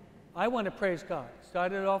 I want to praise God.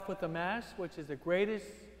 Started off with the Mass, which is the greatest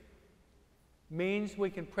means we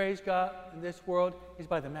can praise God in this world is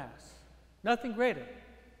by the Mass. Nothing greater.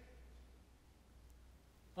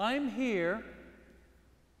 I'm here,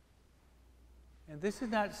 and this is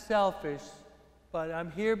not selfish, but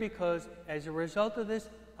I'm here because as a result of this,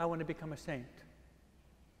 I want to become a saint.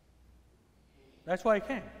 That's why I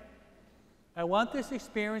came. I want this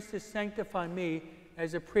experience to sanctify me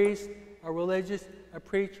as a priest, a religious, a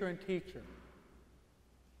preacher, and teacher.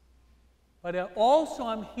 But also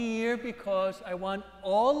I'm here because I want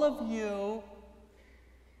all of you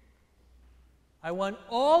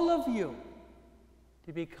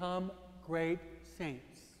to become great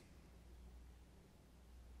saints.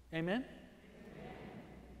 Amen?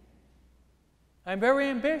 I'm very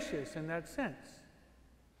ambitious in that sense.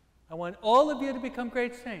 I want all of you to become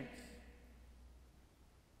great saints.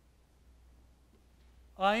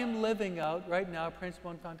 I am living out right now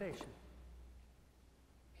principle and foundation.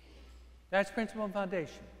 That's principle and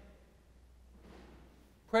foundation.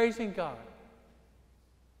 Praising God.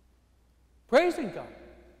 Praising God.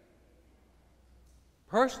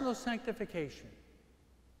 Personal sanctification.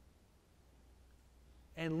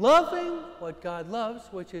 And loving what God loves,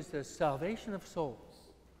 which is the salvation of souls.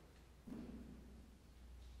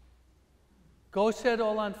 Go set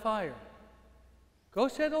all on fire. Go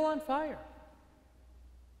set all on fire.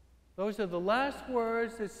 Those are the last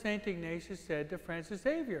words that St. Ignatius said to Francis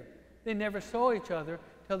Xavier. They never saw each other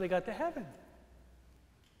till they got to heaven.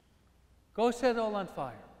 Go set all on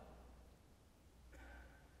fire.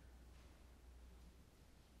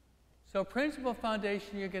 So principle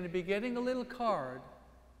foundation, you're going to be getting a little card.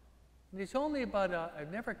 And it's only about,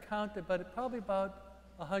 I've never counted, but probably about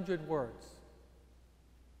 100 words.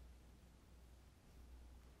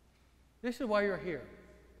 This is why you're here.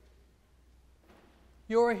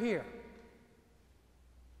 You're here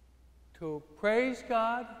to praise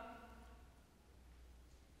God,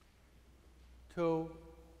 to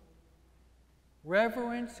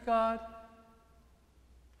reverence God,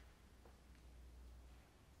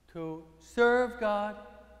 to serve God,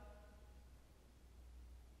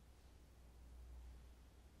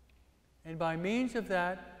 and by means of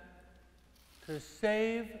that, to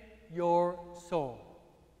save your soul.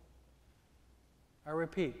 I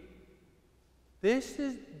repeat, this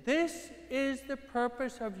is the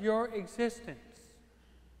purpose of your existence.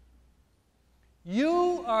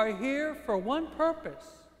 You are here for one purpose.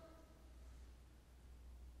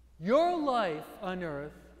 Your life on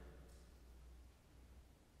earth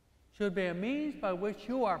should be a means by which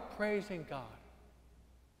you are praising God.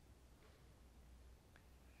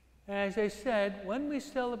 And as I said, when we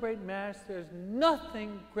celebrate Mass, there's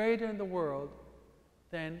nothing greater in the world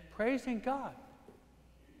than praising God.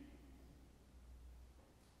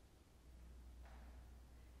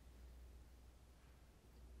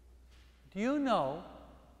 Do you know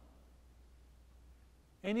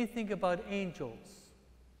anything about angels?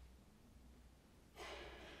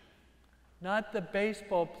 Not the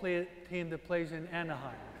baseball team that plays in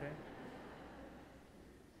Anaheim, okay?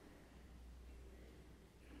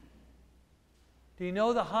 Do you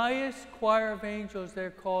know the highest choir of angels?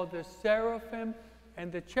 They're called the seraphim and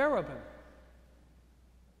the cherubim.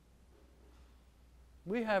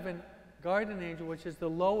 We have a guardian angel, which is the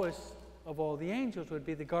lowest of all the angels, would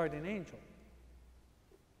be the guardian angel.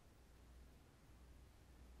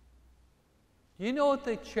 Do you know what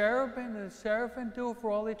the cherubim and the seraphim do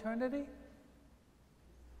for all eternity?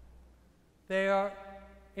 They are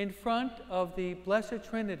in front of the Blessed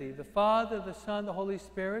Trinity, the Father, the Son, the Holy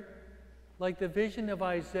Spirit, like the vision of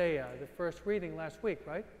Isaiah, the first reading last week,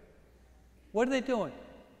 right? What are they doing?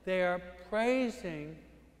 They are praising,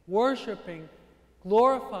 worshiping,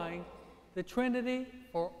 glorifying the Trinity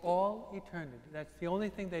for all eternity. That's the only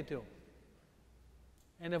thing they do.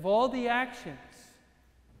 And of all the actions,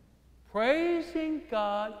 praising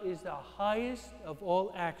God is the highest of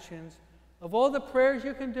all actions. Of all the prayers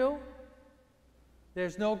you can do,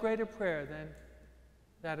 there's no greater prayer than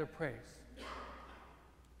that of praise.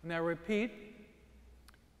 And I repeat,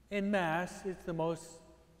 in Mass, it's the most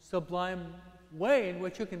sublime way in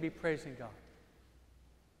which you can be praising God.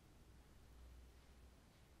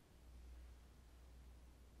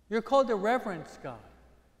 You're called to reverence God.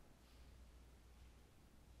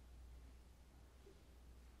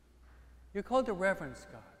 You're called to reverence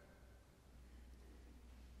God.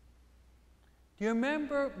 Do you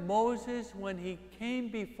remember Moses when he came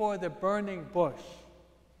before the burning bush?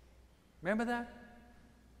 Remember that?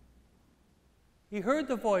 He heard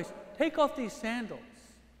the voice, "Take off these sandals.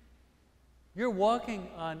 You're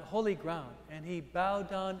walking on holy ground." And he bowed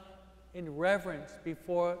down in reverence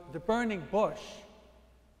before the burning bush,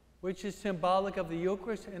 which is symbolic of the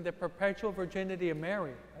Eucharist and the perpetual virginity of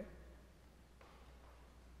Mary. Right?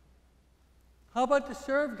 How about to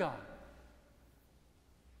serve God?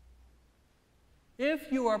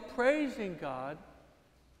 If you are praising God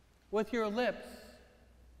with your lips,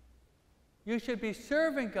 you should be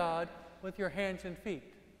serving God with your hands and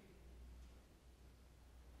feet.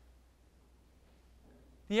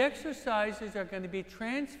 The exercises are going to be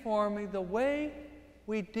transforming the way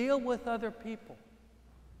we deal with other people.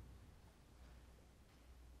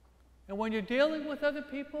 And when you're dealing with other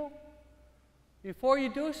people, before you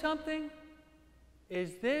do something,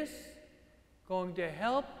 is this going to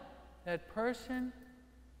help that person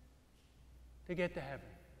to get to heaven?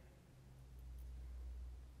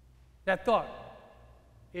 That thought.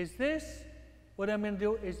 Is this what I'm going to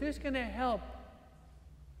do? Is this going to help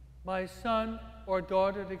my son or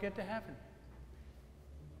daughter to get to heaven?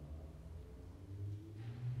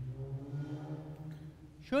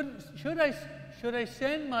 Should I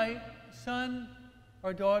send my son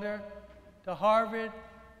or daughter to Harvard,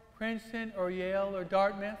 Princeton, or Yale, or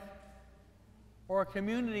Dartmouth, or a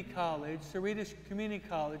community college, Cerritos Community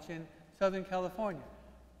College in Southern California?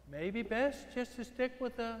 Maybe best just to stick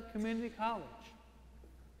with a community college.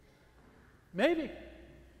 Maybe.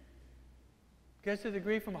 Gets a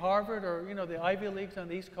degree from Harvard or, the Ivy Leagues on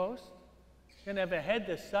the East Coast. You're going to have a head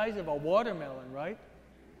the size of a watermelon, right?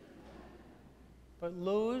 But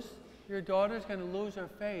your daughter's going to lose her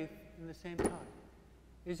faith in the same time.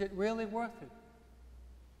 Is it really worth it?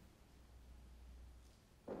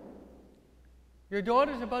 Your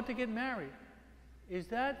daughter's about to get married. Is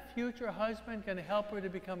that future husband going to help her to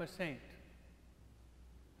become a saint?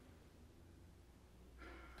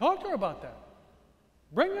 Talk to her about that.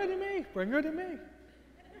 Bring her to me. Bring her to me.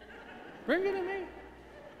 Bring her to me.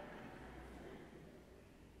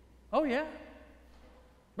 Oh, yeah.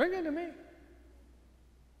 Bring her to me.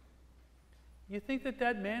 You think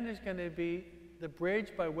that man is going to be the bridge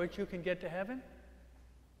by which you can get to heaven?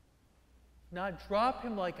 Not drop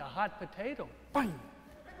him like a hot potato. Bang!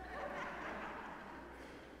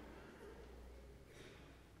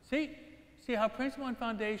 See how Principle and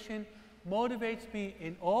Foundation motivates me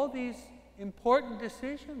in all these important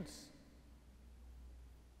decisions.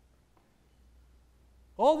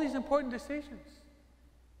 All these important decisions.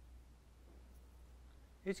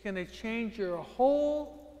 It's going to change your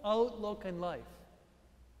whole outlook in life.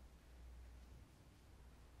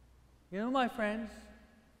 My friends,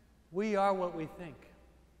 we are what we think.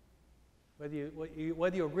 Whether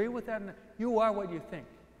you agree with that or not, you are what you think.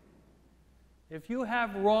 If you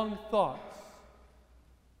have wrong thoughts,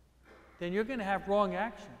 then you're going to have wrong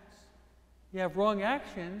actions. You have wrong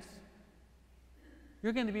actions,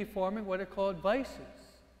 you're going to be forming what are called vices.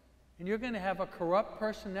 And you're going to have a corrupt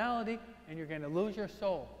personality, and you're going to lose your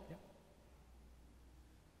soul. Yep.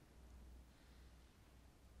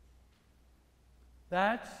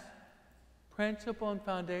 That's Principle and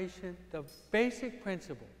Foundation, the basic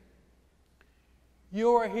principle.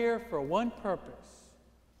 You are here for one purpose: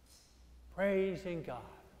 praising God.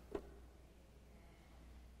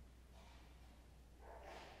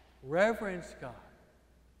 Reverence God.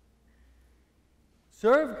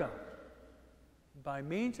 Serve God. By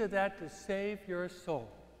means of that, to save your soul.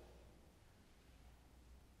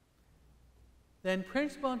 Then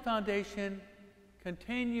Principle and Foundation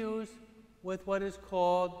continues with what is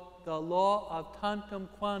called the law of tantum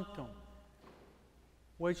quantum,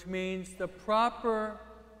 which means the proper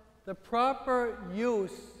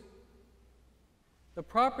use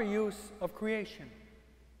of creation.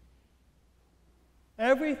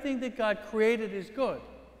 Everything that God created is good,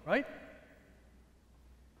 right?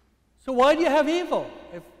 So why do you have evil?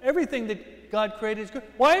 If everything that God created is good,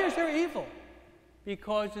 why is there evil?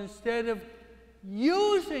 Because instead of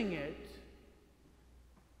using it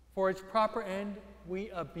for its proper end, we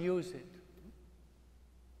abuse it.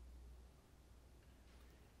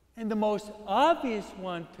 And the most obvious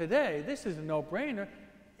one today, this is a no-brainer,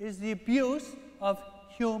 is the abuse of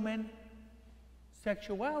human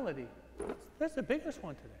sexuality. That's the biggest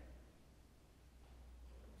one today.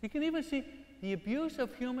 You can even see the abuse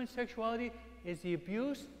of human sexuality is the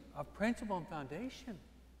abuse of Principle and Foundation.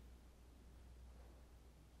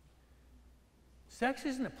 Sex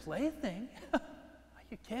isn't a plaything. Are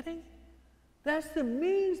you kidding? That's the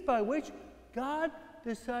means by which God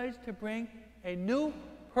decides to bring a new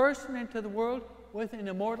person into the world with an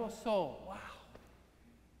immortal soul. Wow.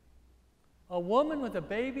 A woman with a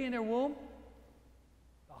baby in her womb,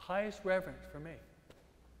 the highest reverence for me.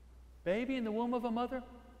 Baby in the womb of a mother,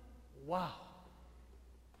 wow.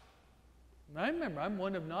 And I remember, I'm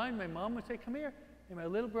one of 9, my mom would say, come here. And my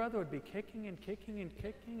little brother would be kicking and kicking and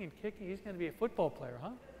kicking and kicking. He's going to be a football player,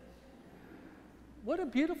 huh? What a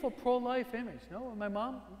beautiful pro-life image. No, my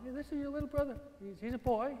mom, yeah, this is your little brother. He's a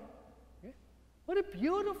boy. Yeah. What a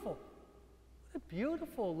beautiful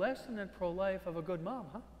lesson in pro-life of a good mom,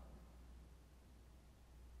 huh?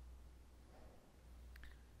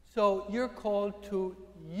 So you're called to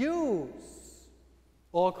use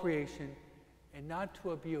all creation and not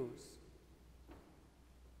to abuse.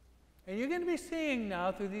 And you're going to be seeing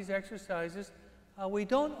now through these exercises how we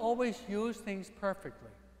don't always use things perfectly.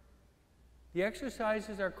 The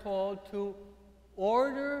exercises are called to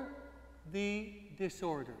order the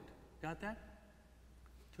disordered. Got that?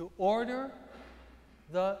 To order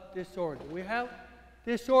the disorder. We have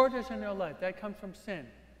disorders in our life. That comes from sin.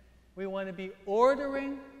 We want to be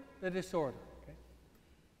ordering the disorder. Okay?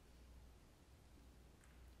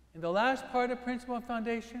 In the last part of Principle and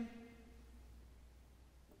Foundation,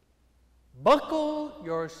 buckle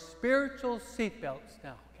your spiritual seatbelts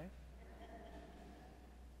now. Okay?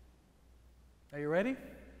 Are you ready?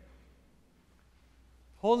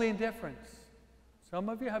 Holy indifference. Some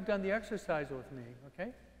of you have done the exercise with me,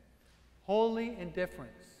 okay? Holy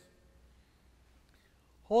indifference.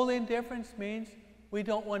 Holy indifference means we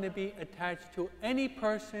don't want to be attached to any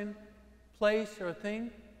person, place, or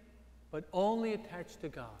thing, but only attached to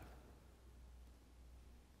God.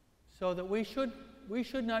 So that we should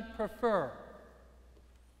not prefer.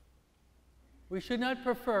 We should not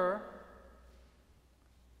prefer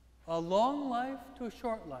a long life to a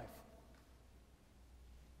short life.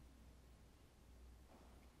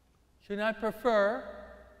 Should not prefer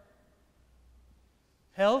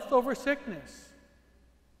health over sickness.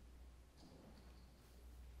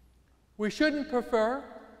 We shouldn't prefer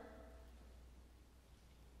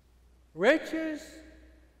riches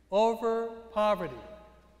over poverty.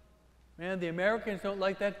 Man, the Americans don't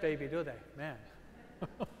like that baby, do they? Man.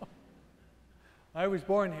 I was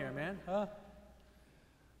born here, man. Huh?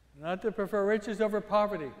 Not to prefer riches over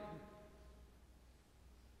poverty.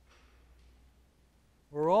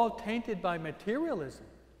 We're all tainted by materialism.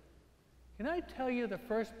 Can I tell you the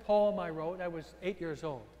first poem I wrote? I was 8 years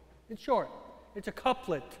old. It's short. It's a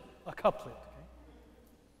couplet. A couplet. Okay?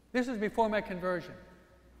 This is before my conversion.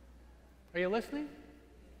 Are you listening?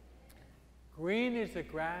 Green is the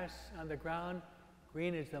grass on the ground.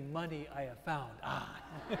 Green is the money I have found. Ah.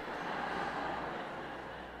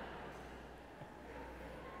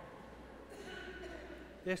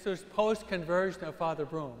 This was post-conversion of Father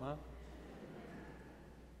Broom, huh?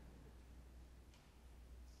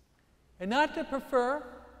 And not to prefer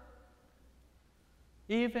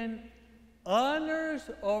even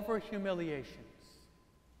honors over humiliations,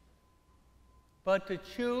 but to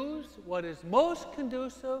choose what is most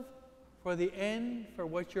conducive for the end for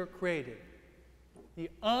which you're created.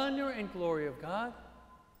 The honor and glory of God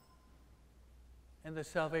and the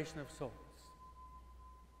salvation of souls.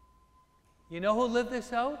 You know who lived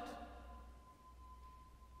this out?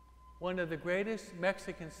 One of the greatest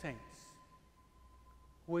Mexican saints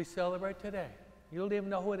who we celebrate today. You don't even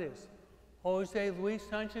know who it is. Jose Luis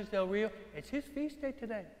Sanchez del Rio. It's his feast day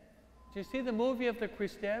today. Did you see the movie of the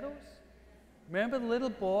Cristeros? Remember the little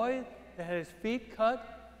boy that had his feet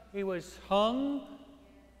cut? He was hung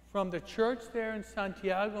from the church there in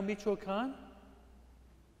Santiago, Michoacan.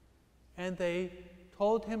 And they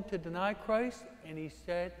told him to deny Christ, and he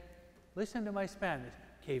said, listen to my Spanish,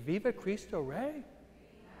 que viva Cristo Rey,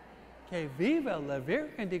 que viva la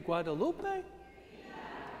Virgen de Guadalupe.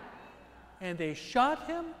 And they shot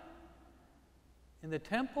him in the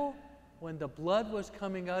temple. When the blood was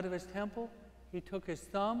coming out of his temple, he took his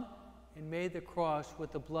thumb and made the cross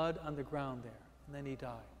with the blood on the ground there. And then he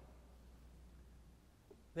died.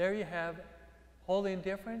 There you have holy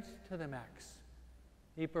indifference to the max.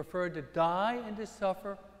 He preferred to die and to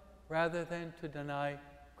suffer rather than to deny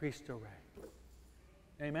Cristo Rey.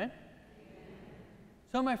 Amen? Amen?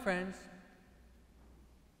 So, my friends,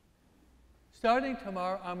 starting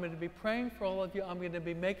tomorrow, I'm going to be praying for all of you. I'm going to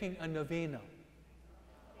be making a novena.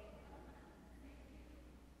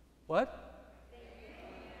 What?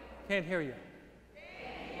 Can't hear you.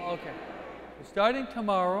 Okay. So starting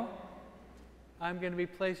tomorrow, I'm going to be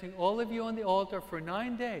placing all of you on the altar for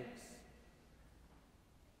 9 days.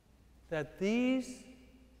 That these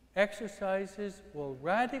exercises will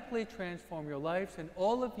radically transform your lives, and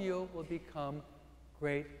all of you will become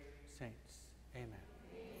great saints. Amen.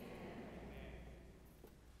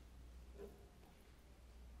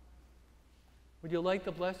 Would you like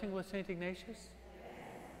the blessing with St. Ignatius? Yes.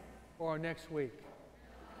 Or next week?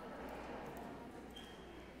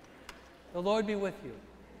 The Lord be with you.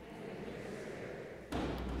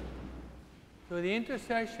 Through the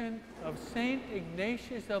intercession of St.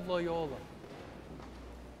 Ignatius of Loyola,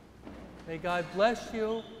 may God bless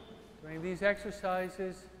you during these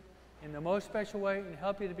exercises in the most special way and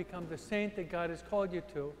help you to become the saint that God has called you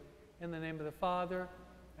to, in the name of the Father,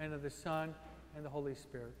 and of the Son, and the Holy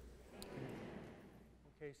Spirit.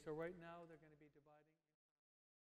 Okay, so right now they're going to